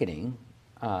marketing.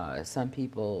 Some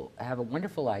people have a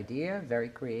wonderful idea, very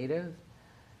creative,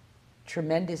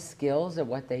 tremendous skills at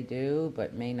what they do,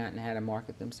 but may not know how to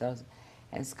market themselves.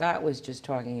 And Scott was just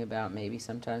talking about maybe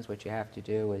sometimes what you have to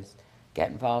do is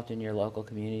get involved in your local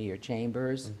community or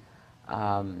chambers,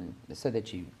 so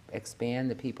that you expand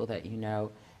the people that you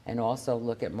know, and also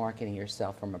look at marketing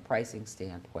yourself from a pricing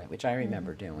standpoint, which I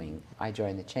remember doing. I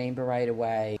joined the chamber right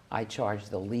away. I charged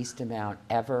the least amount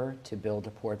ever to build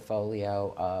a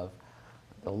portfolio of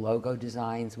the logo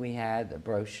designs we had, the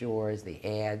brochures, the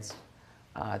ads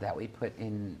that we put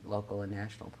in local and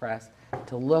national press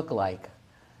to look like,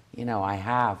 you know, I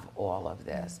have all of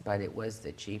this, but it was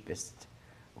the cheapest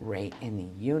rate in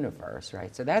the universe,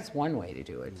 right? So that's one way to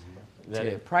do it,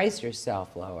 to price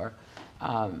yourself lower.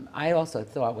 I also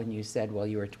thought when you said, well,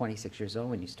 you were 26 years old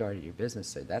when you started your business,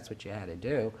 so that's what you had to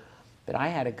do. But I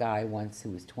had a guy once who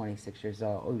was 26 years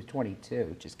old, who was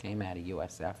 22, just came out of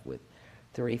USF with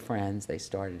 3 friends. They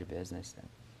started a business. And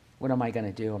what am I going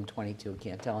to do? I'm 22,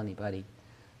 can't tell anybody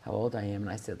how old I am. And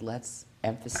I said, let's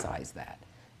emphasize that.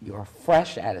 You're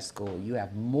fresh out of school. You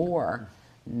have more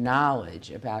knowledge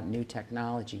about new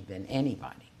technology than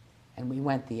anybody. And we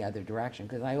went the other direction,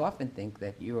 because I often think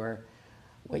that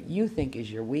what you think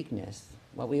is your weakness,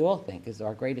 what we all think is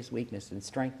our greatest weakness and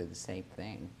strength are the same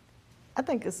thing. I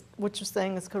think what you're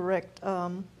saying is correct.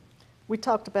 We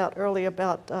talked about earlier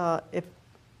about if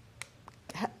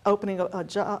opening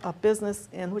a business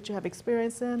in which you have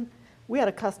experience in. We had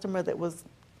a customer that was...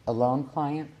 A loan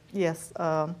client? Yes.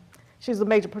 She was a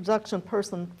major production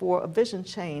person for a vision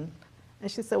chain.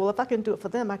 And she said, well, if I can do it for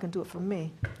them, I can do it for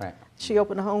me. Right. She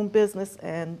opened a home business,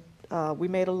 and we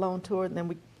made a loan to her, and then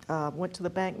we went to the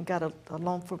bank and got a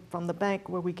loan from the bank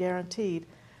where we guaranteed.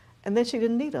 And then she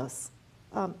didn't need us.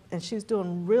 And she's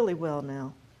doing really well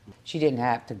now. She didn't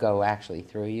have to go actually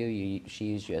through you. She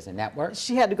used you as a network?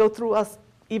 She had to go through us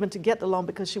even to get the loan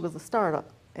because she was a startup,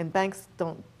 and banks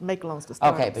don't make loans to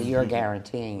startups. Okay, but you're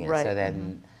guaranteeing it, Right. so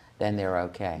then they're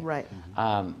okay. Right.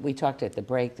 We talked at the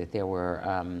break that there were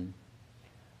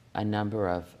a number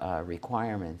of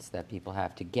requirements that people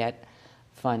have to get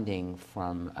funding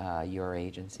from your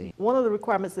agency. One of the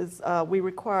requirements is we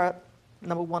require,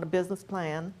 number one, a business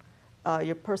plan,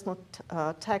 your personal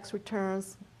tax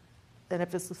returns, and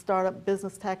if it's a startup,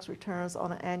 business tax returns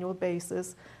on an annual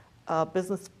basis,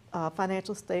 business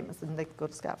financial statements, and they can go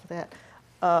to Scott for that,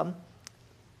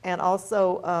 and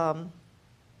also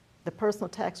the personal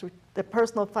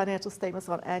financial statements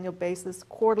on an annual basis.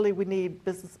 Quarterly, we need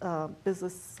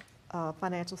business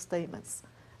financial statements,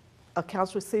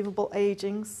 accounts receivable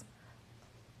agings,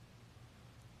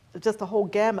 just a whole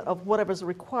gamut of whatever's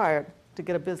required to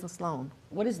get a business loan.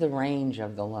 What is the range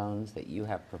of the loans that you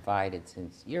have provided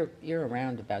since you're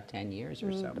around about 10 years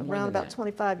or so? Around about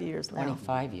 25 years now.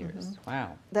 25 years,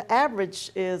 wow. The average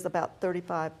is about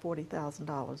 $35,000,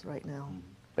 $40,000 right now.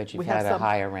 But you've We had have a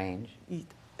higher range?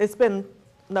 It's been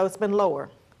lower.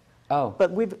 Oh.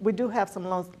 But we do have some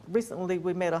loans. Recently,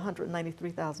 we made a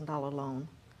 $193,000 loan.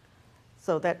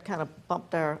 So that kind of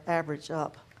bumped our average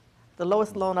up. The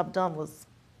lowest loan I've done was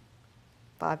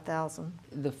 $5,000.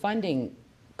 The funding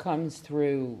comes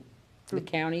through the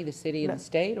county, the city, and the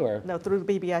state, or? No, through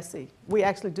the BBIC. We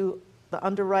actually do the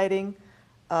underwriting,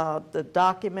 the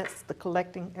documents, the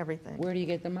collecting, everything. Where do you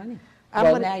get the money? Our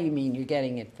Well, money- now you mean you're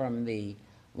getting it from the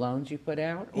loans you put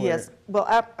out? Or? Yes. Well,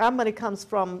 our money comes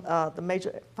from the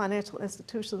major financial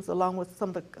institutions along with some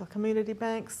of the community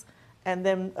banks, and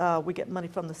then we get money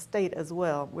from the state as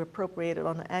well. We're appropriated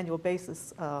on an annual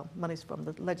basis, monies from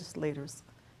the legislators.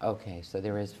 Okay, so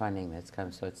there is funding that's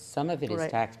come, so some of it is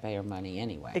Right. taxpayer money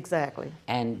anyway. Exactly.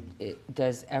 And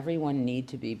does everyone need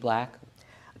to be black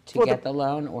to For get the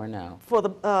loan, or no? For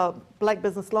the Black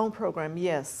Business Loan Program,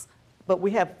 yes. But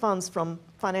we have funds from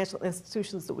financial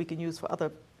institutions that we can use for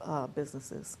other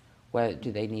businesses. Well,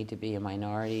 do they need to be a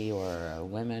minority or a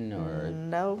women, or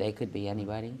No. they could be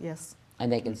anybody? Yes.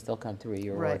 And they can still come through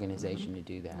your Right. organization to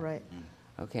do that? Right.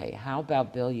 Okay, how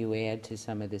about, Bill, you add to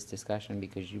some of this discussion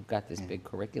because you've got this big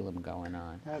curriculum going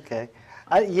on. Okay.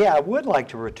 Yeah, I would like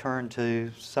to return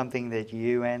to something that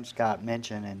you and Scott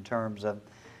mentioned in terms of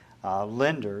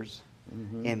lenders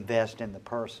invest in the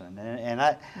person. And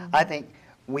I think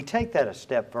we take that a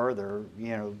step further.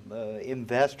 You know,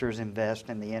 investors invest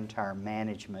in the entire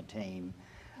management team,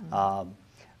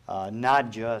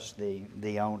 not just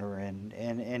the owner.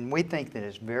 And we think that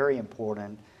it's very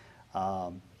important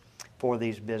for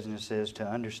these businesses to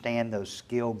understand those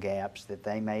skill gaps that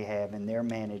they may have in their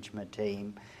management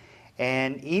team.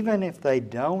 And even if they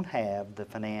don't have the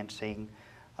financing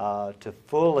to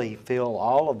fully fill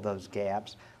all of those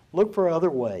gaps, look for other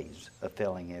ways of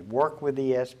filling it. Work with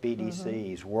the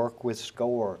SBDCs, work with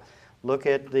SCORE, look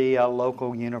at the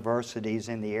local universities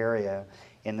in the area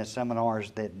in the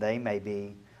seminars that they may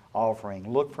be offering.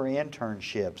 Look for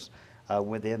internships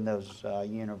within those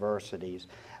universities.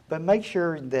 But make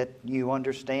sure that you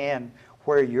understand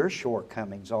where your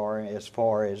shortcomings are as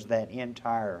far as that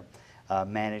entire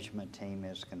management team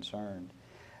is concerned.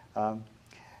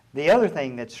 The other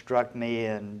thing that struck me,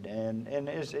 and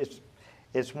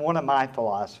it's one of my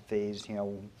philosophies, you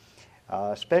know,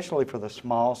 especially for the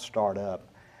small startup,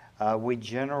 we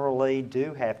generally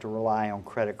do have to rely on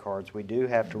credit cards. We do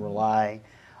have to rely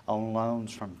on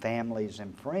loans from families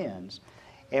and friends.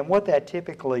 And what that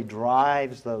typically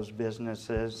drives those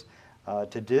businesses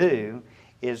to do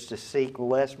is to seek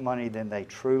less money than they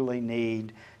truly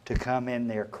need to come in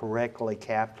there correctly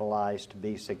capitalized to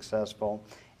be successful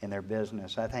in their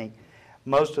business. I think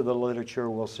most of the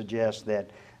literature will suggest that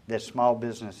small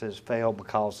businesses fail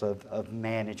because of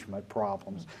management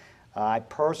problems. I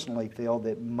personally feel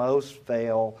that most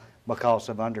fail because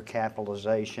of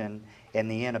undercapitalization and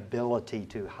the inability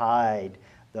to hide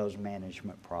those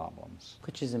management problems.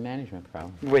 Which is a management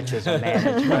problem. Which is a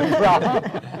management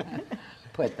problem.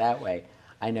 Put that way.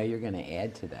 I know you're going to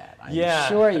add to that. I'm Yeah.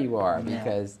 sure you are,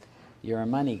 because you're a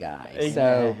money guy.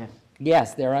 So,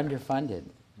 yes, they're underfunded.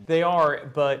 They are,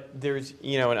 but there's,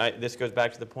 you know, and this goes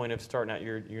back to the point of starting out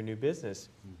your new business.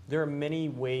 There are many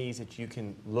ways that you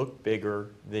can look bigger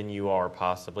than you are,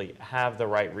 possibly have the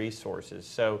right resources.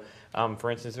 So, for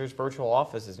instance, there's virtual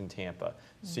offices in Tampa.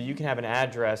 So you can have an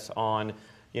address on,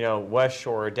 you know, West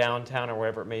Shore or downtown or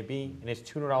wherever it may be, and it's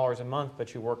 $200 a month,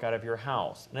 but you work out of your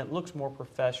house. And it looks more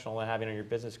professional than having on your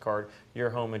business card your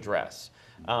home address.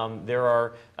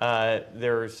 There's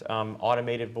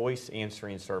automated voice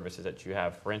answering services that you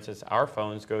have. For instance, our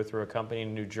phones go through a company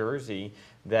in New Jersey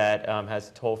that has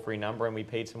a toll-free number, and we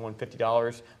paid someone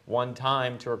 $50 one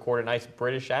time to record a nice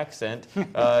British accent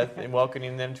and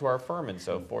welcoming them to our firm and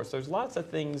so forth. So there's lots of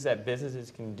things that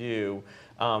businesses can do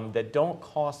that don't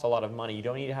cost a lot of money. You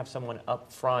don't need to have someone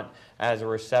up front as a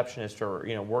receptionist or,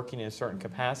 you know, working in a certain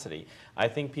capacity. I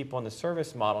think people in the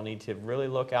service model need to really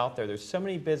look out there. There's so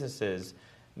many businesses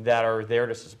that are there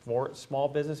to support small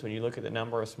business. When you look at the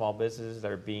number of small businesses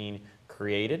that are being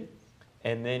created,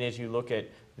 and then as you look at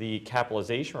the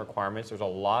capitalization requirements, there's a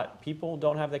lot, people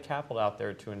don't have the capital out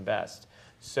there to invest.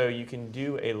 So you can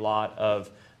do a lot of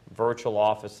virtual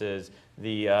offices,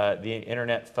 the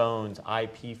internet phones,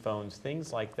 IP phones,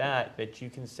 things like that, that you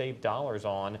can save dollars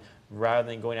on rather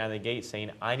than going out of the gate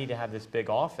saying, I need to have this big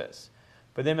office.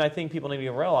 But then I think people need to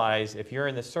realize, if you're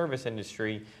in the service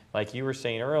industry, like you were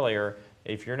saying earlier,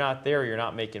 if you're not there, you're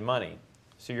not making money.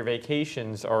 So your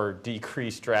vacations are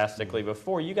decreased drastically.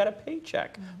 Before, you got a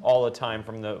paycheck all the time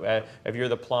from the, if you're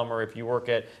the plumber, if you work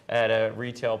at a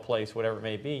retail place, whatever it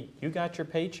may be, you got your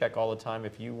paycheck all the time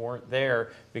if you weren't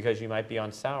there because you might be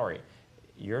on salary.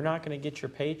 You're not going to get your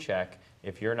paycheck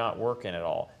if you're not working at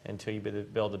all until you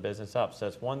build the business up. So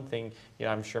that's one thing, you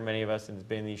know, I'm sure many of us have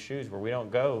been in these shoes where we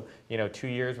don't go, you know, 2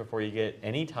 years before you get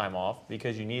any time off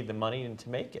because you need the money to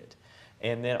make it.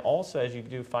 And then also, as you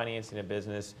do financing a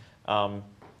business,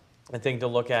 the thing to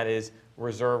look at is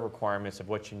reserve requirements of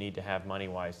what you need to have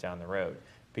money-wise down the road,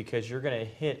 because you're going to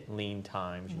hit lean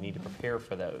times. You need to prepare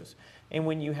for those. And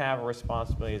when you have a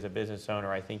responsibility as a business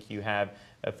owner, I think you have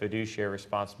a fiduciary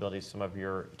responsibility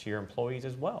to your employees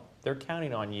as well. They're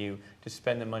counting on you to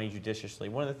spend the money judiciously.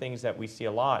 One of the things that we see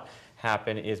a lot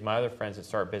happen is my other friends that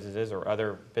start businesses or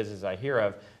other businesses I hear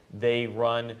of, they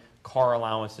run car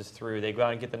allowances through. They go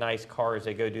out and get the nice cars.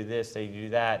 They go do this. They do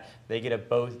that. They get a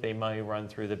boat. They money run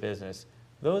through the business.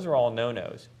 Those are all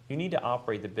no-nos. You need to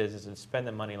operate the business and spend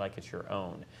the money like it's your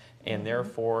own. And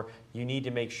therefore, you need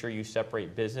to make sure you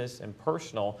separate business and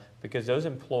personal, because those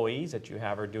employees that you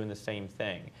have are doing the same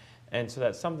thing. And so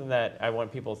that's something that I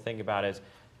want people to think about is,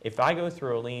 if I go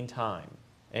through a lean time,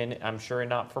 and I'm sure in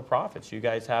not-for-profits, you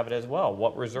guys have it as well.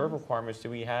 What reserve requirements do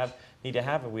we need to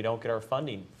have if we don't get our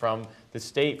funding from the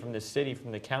state, from the city,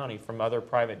 from the county, from other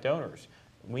private donors?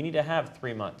 We need to have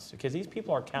 3 months, because these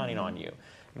people are counting on you.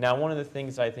 Now, one of the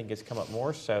things I think has come up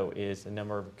more so is the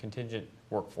number of contingent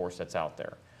workforce that's out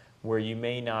there, where you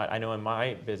may not, I know in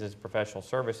my business, professional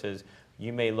services,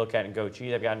 you may look at it and go,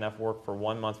 gee, I've got enough work for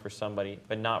 1 month for somebody,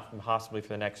 but not possibly for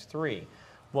the next 3.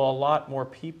 Well, a lot more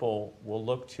people will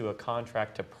look to a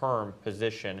contract to perm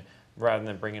position rather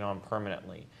than bringing on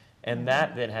permanently. And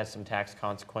that then has some tax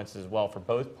consequences as well for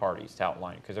both parties to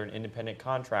outline, because they're an independent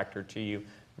contractor to you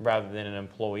rather than an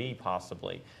employee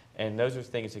possibly. And those are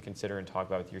things to consider and talk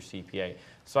about with your CPA.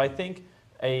 So I think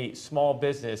a small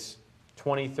business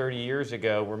 20, 30 years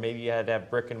ago, where maybe you had to have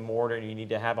brick and mortar and you need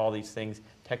to have all these things,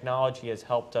 technology has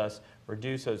helped us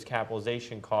reduce those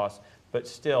capitalization costs. But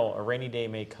still, a rainy day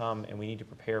may come, and we need to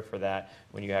prepare for that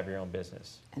when you have your own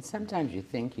business. And sometimes you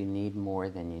think you need more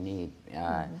than you need.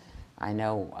 I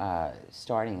know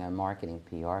starting a marketing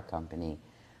PR company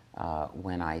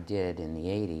when I did in the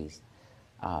 80s,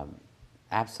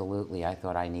 absolutely I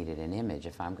thought I needed an image.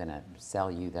 If I'm going to sell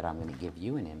you that I'm going to give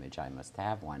you an image, I must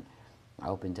have one. I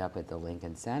opened up at the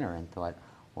Lincoln Center and thought,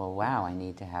 well, wow, I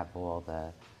need to have all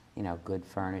the, you know, good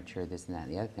furniture, this and that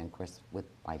and the other thing. Of course, with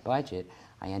my budget,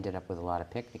 I ended up with a lot of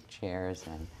picnic chairs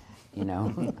and you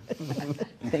know,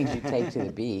 things you take to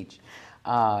the beach.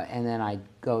 And then I'd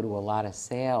go to a lot of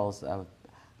sales of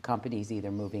companies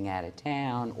either moving out of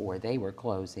town or they were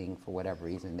closing for whatever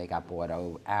reason. They got bought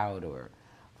out or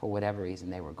for whatever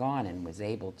reason they were gone, and was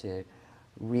able to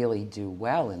really do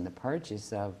well in the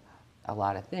purchase of a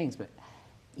lot of things. But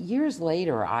years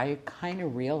later, I kind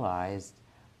of realized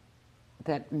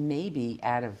that maybe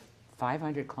out of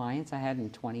 500 clients I had in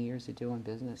 20 years of doing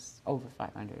business, over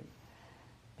 500,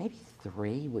 maybe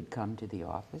 3 would come to the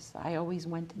office. I always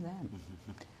went to them.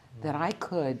 That I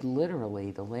could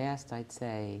literally, the last, I'd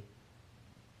say,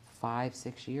 5,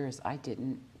 6 years, I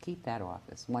didn't keep that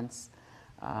office. Once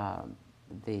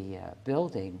the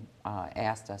building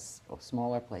asked us,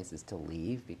 smaller places, to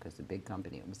leave because the big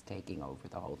company was taking over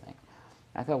the whole thing.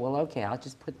 I thought, well, okay, I'll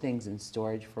just put things in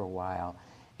storage for a while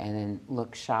and then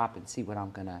shop and see what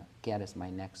I'm going to get as my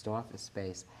next office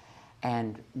space.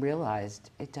 And realized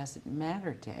it doesn't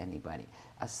matter to anybody.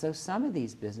 So some of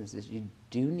these businesses, you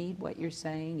do need what you're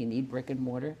saying. You need brick and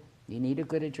mortar. You need a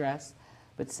good address.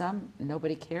 But some,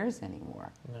 nobody cares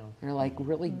anymore. No. They're like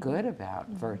really good about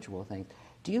virtual things.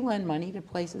 Do you lend money to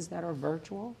places that are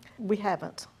virtual? We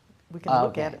haven't. We can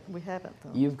look at Okay. it. We haven't, though.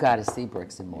 You've got to see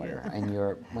bricks and mortar and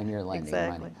when you're lending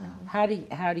Exactly. money.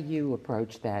 How do you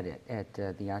approach that at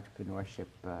the entrepreneurship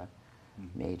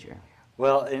major?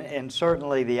 Well, and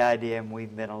certainly the idea, and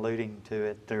we've been alluding to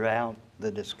it throughout the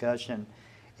discussion,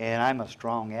 and I'm a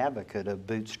strong advocate of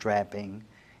bootstrapping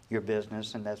your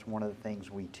business, and that's one of the things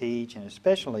we teach, and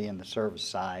especially in the service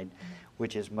side,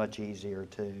 which is much easier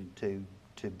to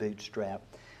bootstrap.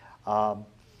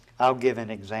 I'll give an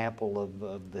example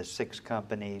of the 6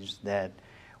 companies that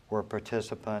were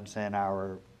participants in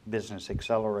our business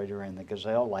accelerator in the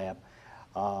Gazelle Lab.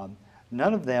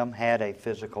 None of them had a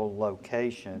physical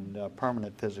location, a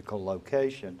permanent physical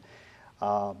location.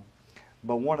 But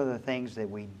one of the things that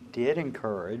we did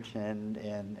encourage,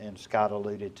 and Scott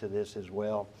alluded to this as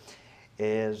well,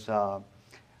 is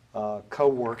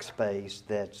co-work space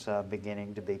that's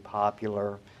beginning to be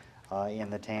popular in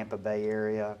the Tampa Bay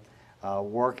area,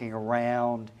 working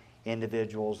around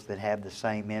individuals that have the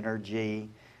same energy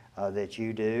that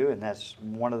you do, and that's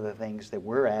one of the things that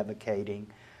we're advocating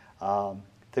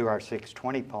through our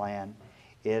 620 plan,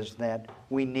 is that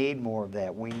we need more of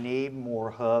that. We need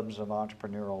more hubs of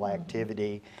entrepreneurial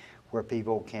activity where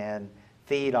people can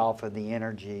feed off of the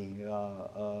energy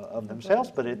of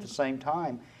themselves, but at the same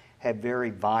time have very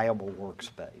viable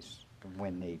workspace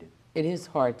when needed. It is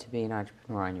hard to be an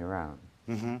entrepreneur on your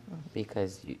own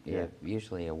because you're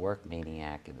usually a work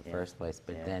maniac in the first place,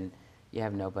 but then you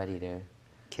have nobody to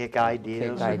Kick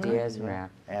ideas around.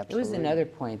 Absolutely. It was another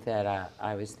point that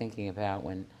I was thinking about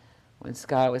when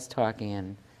Scott was talking,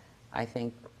 and I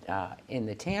think in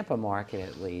the Tampa market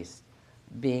at least,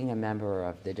 being a member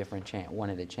of the different one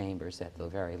of the chambers at the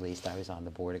very least, I was on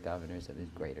the board of governors of the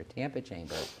Greater Tampa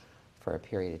Chamber for a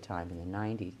period of time in the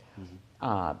 90s,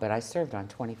 but I served on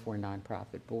 24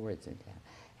 nonprofit boards in Tampa,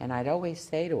 and I'd always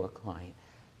say to a client,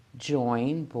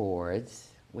 join boards,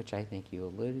 which I think you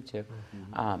alluded to,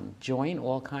 join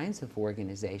all kinds of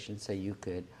organizations so you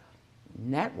could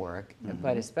network,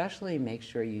 but especially make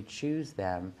sure you choose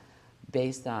them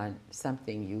based on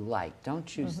something you like. Don't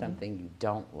choose something you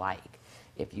don't like.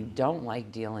 If you don't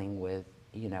like dealing with,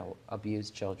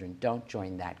 abused children, don't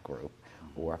join that group,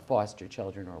 or foster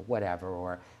children or whatever,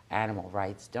 or animal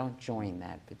rights, don't join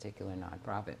that particular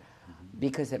nonprofit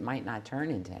because it might not turn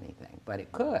into anything, but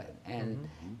it could. And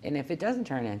if it doesn't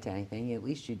turn into anything, at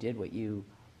least you did what you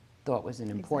thought was an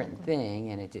important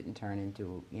thing, and it didn't turn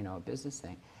into, a business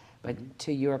thing. But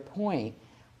to your point,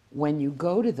 when you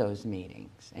go to those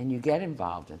meetings and you get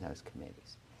involved in those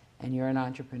committees and you're an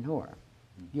entrepreneur,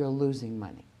 you're losing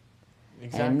money.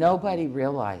 Exactly. And nobody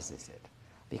realizes it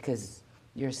because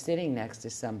you're sitting next to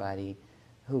somebody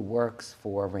who works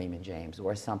for Raymond James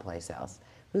or someplace else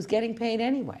who's getting paid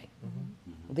anyway.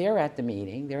 They're at the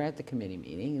meeting, they're at the committee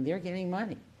meeting, and they're getting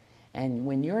money. And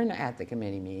when you're at the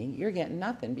committee meeting, you're getting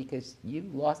nothing because you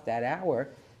lost that hour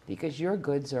because your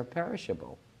goods are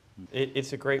perishable.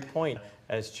 It's a great point.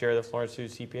 As chair of the Florence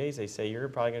Institute of CPAs, they say you're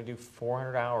probably going to do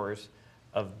 400 hours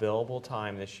of billable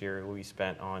time this year we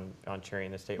spent on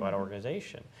chairing the statewide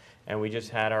organization. And we just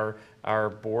had our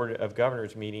Board of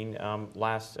Governors meeting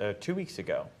last 2 weeks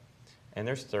ago. And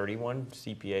there's 31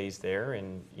 CPAs there,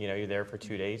 and you're there for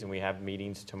 2 days, and we have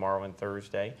meetings tomorrow and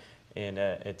Thursday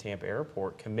at Tampa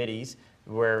Airport, committees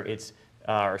where it's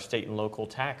our state and local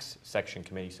tax section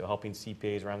committee, so helping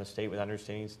CPAs around the state with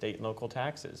understanding state and local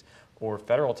taxes or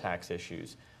federal tax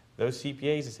issues. those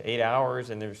CPAs, it's 8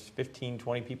 hours, and there's 15,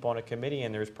 20 people on a committee,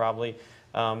 and there's probably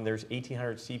there's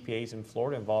 1,800 CPAs in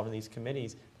Florida involved in these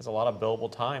committees. There's a lot of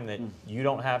billable time that you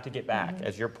don't have to get back.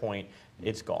 As your point,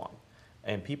 it's gone.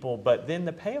 And people, but then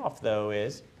the payoff though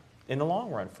is in the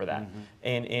long run for that.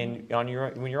 And on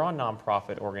when you're on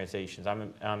nonprofit organizations,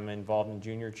 I'm involved in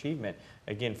junior achievement.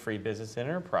 Again, free business and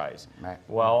enterprise. Right.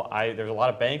 Well, there's a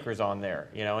lot of bankers on there,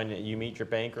 you know, and you meet your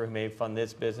banker who may fund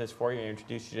this business for you,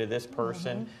 introduce you to this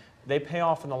person. They pay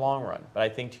off in the long run. But I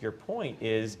think to your point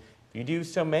is, if you do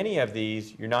so many of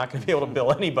these, you're not going to be able to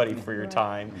bill anybody for your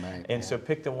time. Right. And so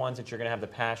pick the ones that you're going to have the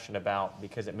passion about,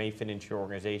 because it may fit into your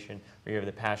organization, or you have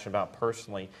the passion about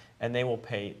personally, and they will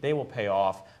pay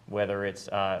off, whether it's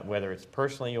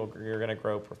personally you're going to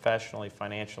grow, professionally,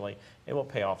 financially. It will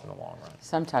pay off in the long run.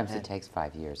 Sometimes it takes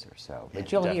 5 years or so,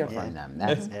 but you'll hear from them.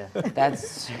 Yeah.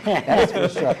 That's for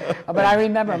sure. But I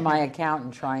remember my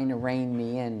accountant trying to rein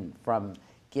me in from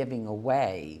giving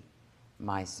away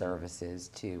my services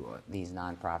to these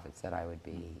nonprofits that I would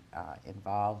be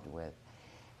involved with.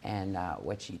 And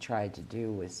what she tried to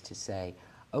do was to say,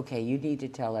 okay, you need to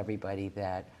tell everybody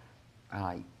that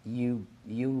you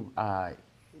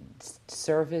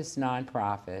service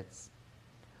nonprofits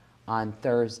on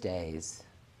Thursdays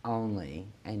only,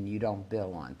 and you don't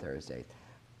bill on Thursdays.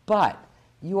 But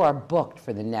you are booked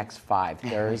for the next 5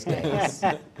 Thursdays.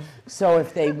 So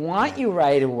if they want you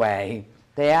right away,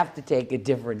 they have to take a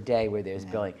different day where there's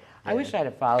billing. I wish I'd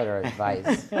have followed her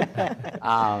advice.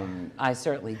 I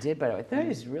certainly did, but I thought it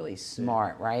was really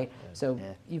smart, right? So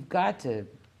you've got to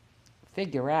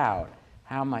figure out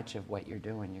how much of what you're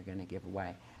doing you're going to give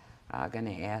away. I'm going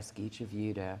to ask each of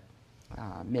you to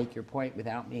make your point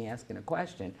without me asking a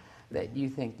question that you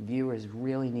think viewers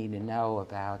really need to know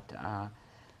about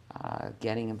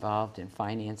getting involved in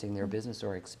financing their business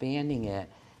or expanding it,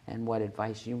 and what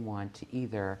advice you want to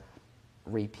either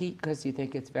repeat because you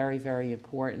think it's very, very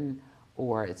important,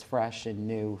 or it's fresh and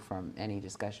new from any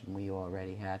discussion we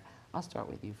already had. I'll start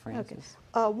with you, Frances.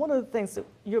 Okay. One of the things that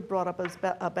you brought up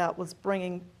about was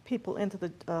bringing people into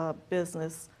the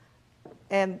business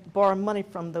and borrow money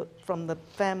from the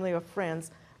family or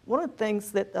friends. One of the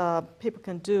things that people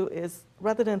can do is,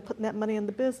 rather than putting that money in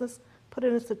the business, put it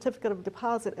in a certificate of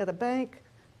deposit at a bank,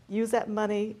 use that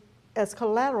money as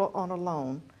collateral on a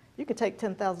loan. You can take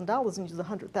 $10,000 and use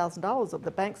 $100,000 of the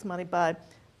bank's money by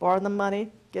borrowing the money,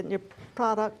 getting your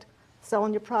product,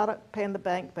 selling your product, paying the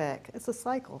bank back. It's a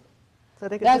cycle. So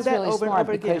they can do that really over smart and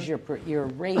over because again. your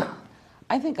rate,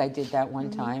 I think I did that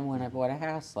one time when I bought a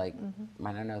house, like,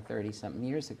 I don't know, 30-something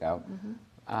years ago,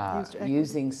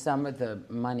 using some of the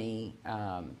money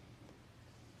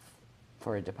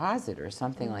for a deposit or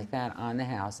something like that on the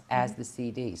house as the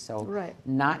CD. So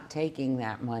not taking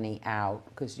that money out,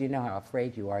 because you know how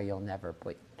afraid you are you'll never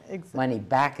put money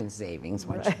back in savings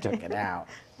once you took it out.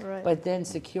 But then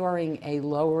securing a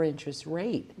lower interest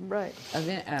rate. On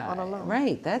a loan.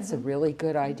 Right, that's a really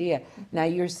good idea. Now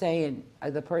you're saying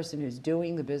the person who's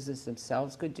doing the business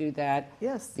themselves could do that?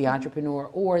 Yes. The entrepreneur,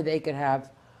 or they could have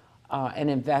an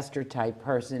investor type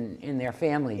person in their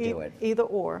family do it? Either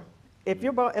or.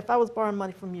 If I was borrowing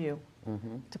money from you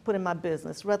to put in my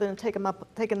business, rather than taking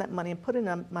that money and putting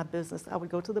it in my business, I would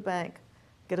go to the bank,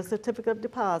 get a certificate of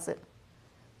deposit,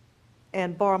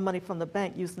 and borrow money from the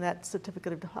bank using that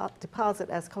certificate of deposit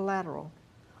as collateral.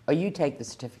 Or you take the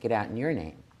certificate out in your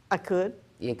name? I could.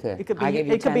 You could. It could be, I give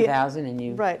you $10,000 and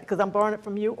you... Right, because I'm borrowing it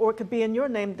from you, or it could be in your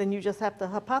name, then you just have to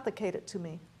hypothecate it to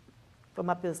me for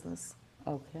my business.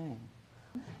 Okay.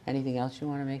 Anything else you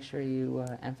want to make sure you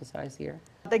emphasize here?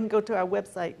 They can go to our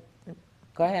website.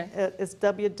 Go ahead. It's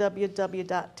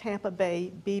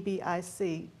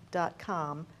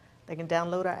www.tampabay.bbic.com. They can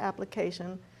download our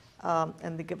application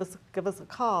and they give us a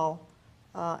call,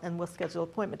 and we'll schedule an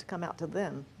appointment to come out to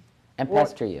them. And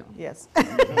pester you. Yes.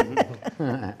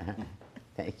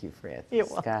 Thank you, Fred. You're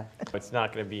welcome. Scott? It's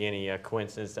not going to be any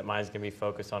coincidence that mine's going to be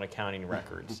focused on accounting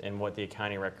records and what the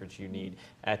accounting records you need.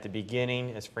 At the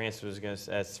beginning, as Frances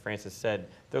said,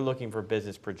 they're looking for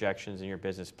business projections in your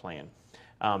business plan.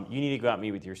 You need to go out and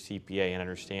meet with your CPA and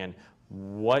understand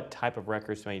what type of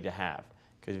records do I need to have.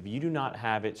 Because if you do not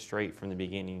have it straight from the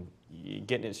beginning,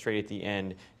 getting it straight at the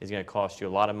end is going to cost you a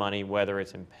lot of money, whether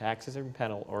it's in taxes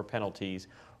or penalties,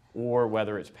 or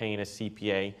whether it's paying a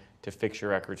CPA to fix your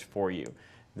records for you.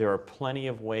 There are plenty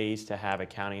of ways to have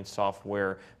accounting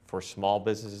software for small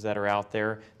businesses that are out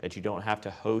there that you don't have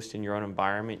to host in your own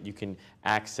environment. You can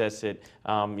access it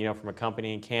from a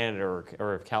company in Canada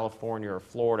or California or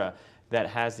Florida that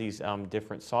has these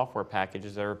different software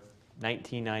packages that are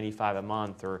 $19.95 a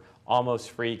month or almost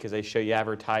free because they show you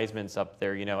advertisements up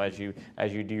there, as you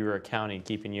do your accounting,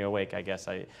 keeping you awake, I guess.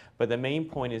 But the main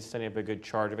point is setting up a good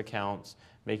chart of accounts,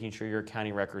 making sure your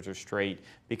accounting records are straight,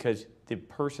 because the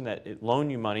person that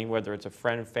loaned you money, whether it's a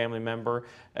friend, family member,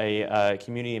 a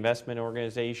community investment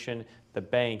organization, the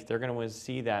bank, they're going to want to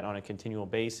see that on a continual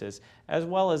basis, as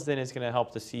well as then it's going to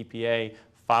help the CPA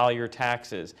file your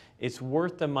taxes. It's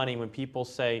worth the money when people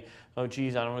say, oh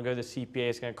geez, I don't want to go to the CPA,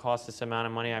 it's going to cost this amount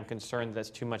of money, I'm concerned that's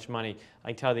too much money.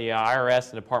 I tell the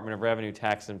IRS and Department of Revenue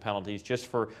taxes and penalties, just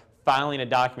for filing a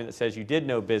document that says you did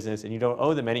no business and you don't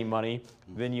owe them any money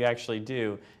than you actually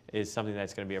do, is something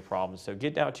that's going to be a problem. So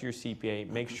get out to your CPA,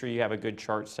 make sure you have a good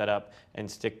chart set up, and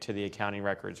stick to the accounting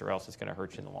records, or else it's going to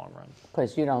hurt you in the long run.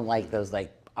 Because you don't like those,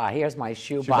 like, here's my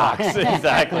shoebox.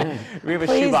 Exactly. We have a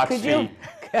Please, shoebox could fee.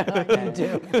 You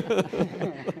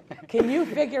do. Can you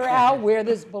figure out where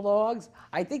this belongs?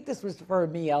 I think this was for a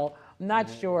meal. I'm not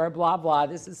sure, blah, blah.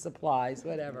 This is supplies,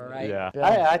 whatever, right? Yeah.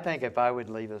 I think if I would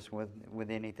leave us with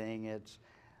anything, it's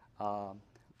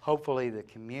hopefully the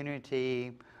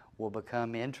community will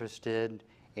become interested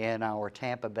in our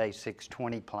Tampa Bay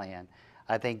 620 plan.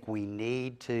 I think we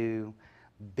need to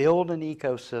build an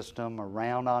ecosystem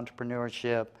around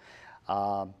entrepreneurship.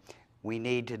 We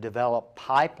need to develop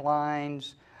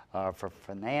pipelines for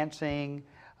financing.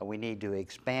 We need to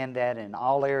expand that in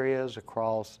all areas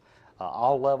across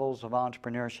all levels of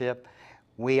entrepreneurship.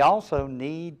 We also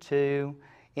need to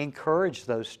encourage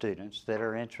those students that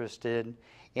are interested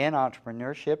in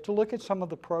entrepreneurship to look at some of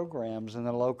the programs in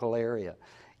the local area.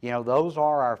 Those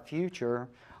are our future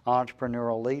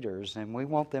entrepreneurial leaders, and we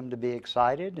want them to be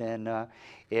excited. And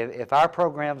if our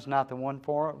program's not the one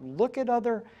for them, look at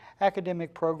other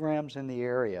academic programs in the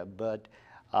area. But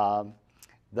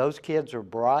those kids are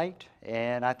bright,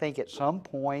 and I think at some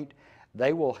point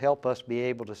they will help us be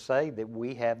able to say that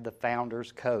we have the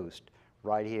Founders Coast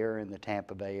right here in the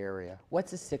Tampa Bay area.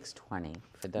 What's a 620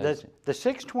 for those? The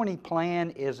 620 plan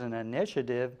is an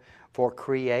initiative for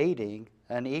creating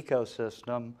an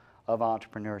ecosystem of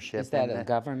entrepreneurship. Is that a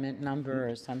government number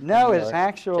or something? No, it's or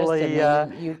actually... just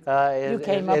a name? You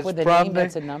came up with a name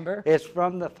that's a number? It's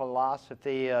from the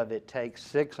philosophy of it takes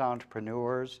 6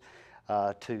 entrepreneurs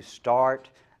to start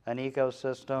an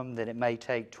ecosystem, that it may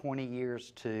take 20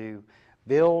 years to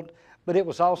build, but it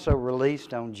was also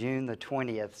released on June the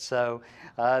 20th, so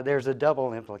there's a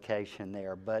double implication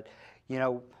there. But,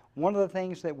 one of the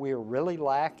things that we're really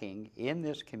lacking in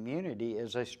this community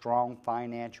is a strong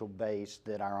financial base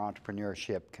that our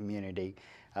entrepreneurship community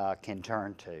can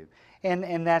turn to.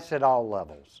 And that's at all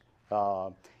levels.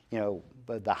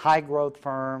 But the high growth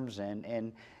firms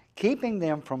and keeping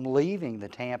them from leaving the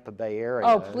Tampa Bay area.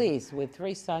 Oh, please, with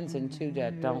 3 sons and 2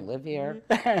 that don't live here.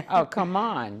 Oh, come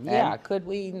on. Yeah, could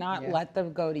we not let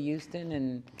them go to Houston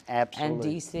and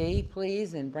D.C.,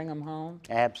 please, and bring them home?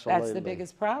 Absolutely. That's the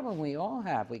biggest problem we all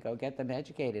have. We go get them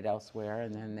educated elsewhere,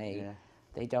 and then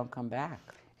they don't come back.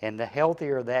 And the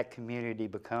healthier that community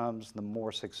becomes, the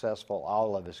more successful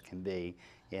all of us can be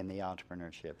in the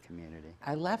entrepreneurship community.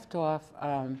 I left off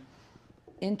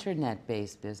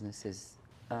internet-based businesses.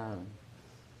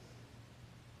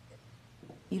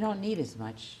 You don't need as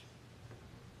much.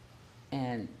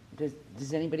 And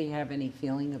does anybody have any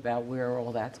feeling about where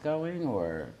all that's going,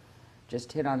 or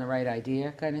just hit on the right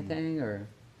idea kind of thing, or?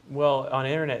 Well, on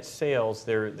internet sales,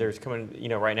 there's coming,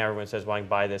 right now everyone says, well, I can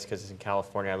buy this because it's in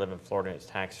California, I live in Florida, and it's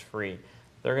tax-free.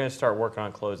 They're going to start working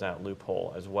on closing that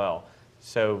loophole as well.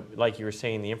 So like you were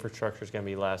saying, the infrastructure is going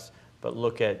to be less, but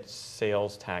look at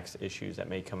sales tax issues that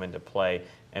may come into play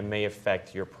and may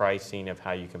affect your pricing of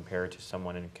how you compare it to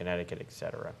someone in Connecticut, et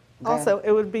cetera. Also,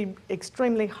 it would be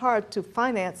extremely hard to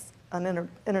finance an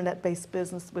internet-based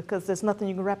business because there's nothing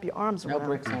you can wrap your arms around. No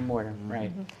bricks, no mortar,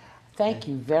 right. Thank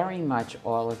you very much,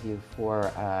 all of you,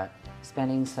 for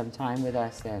spending some time with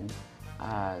us and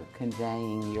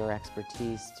conveying your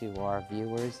expertise to our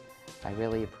viewers. I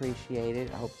really appreciate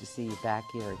it. I hope to see you back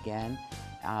here again.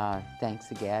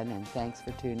 Thanks again, and thanks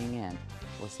for tuning in.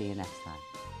 We'll see you next time.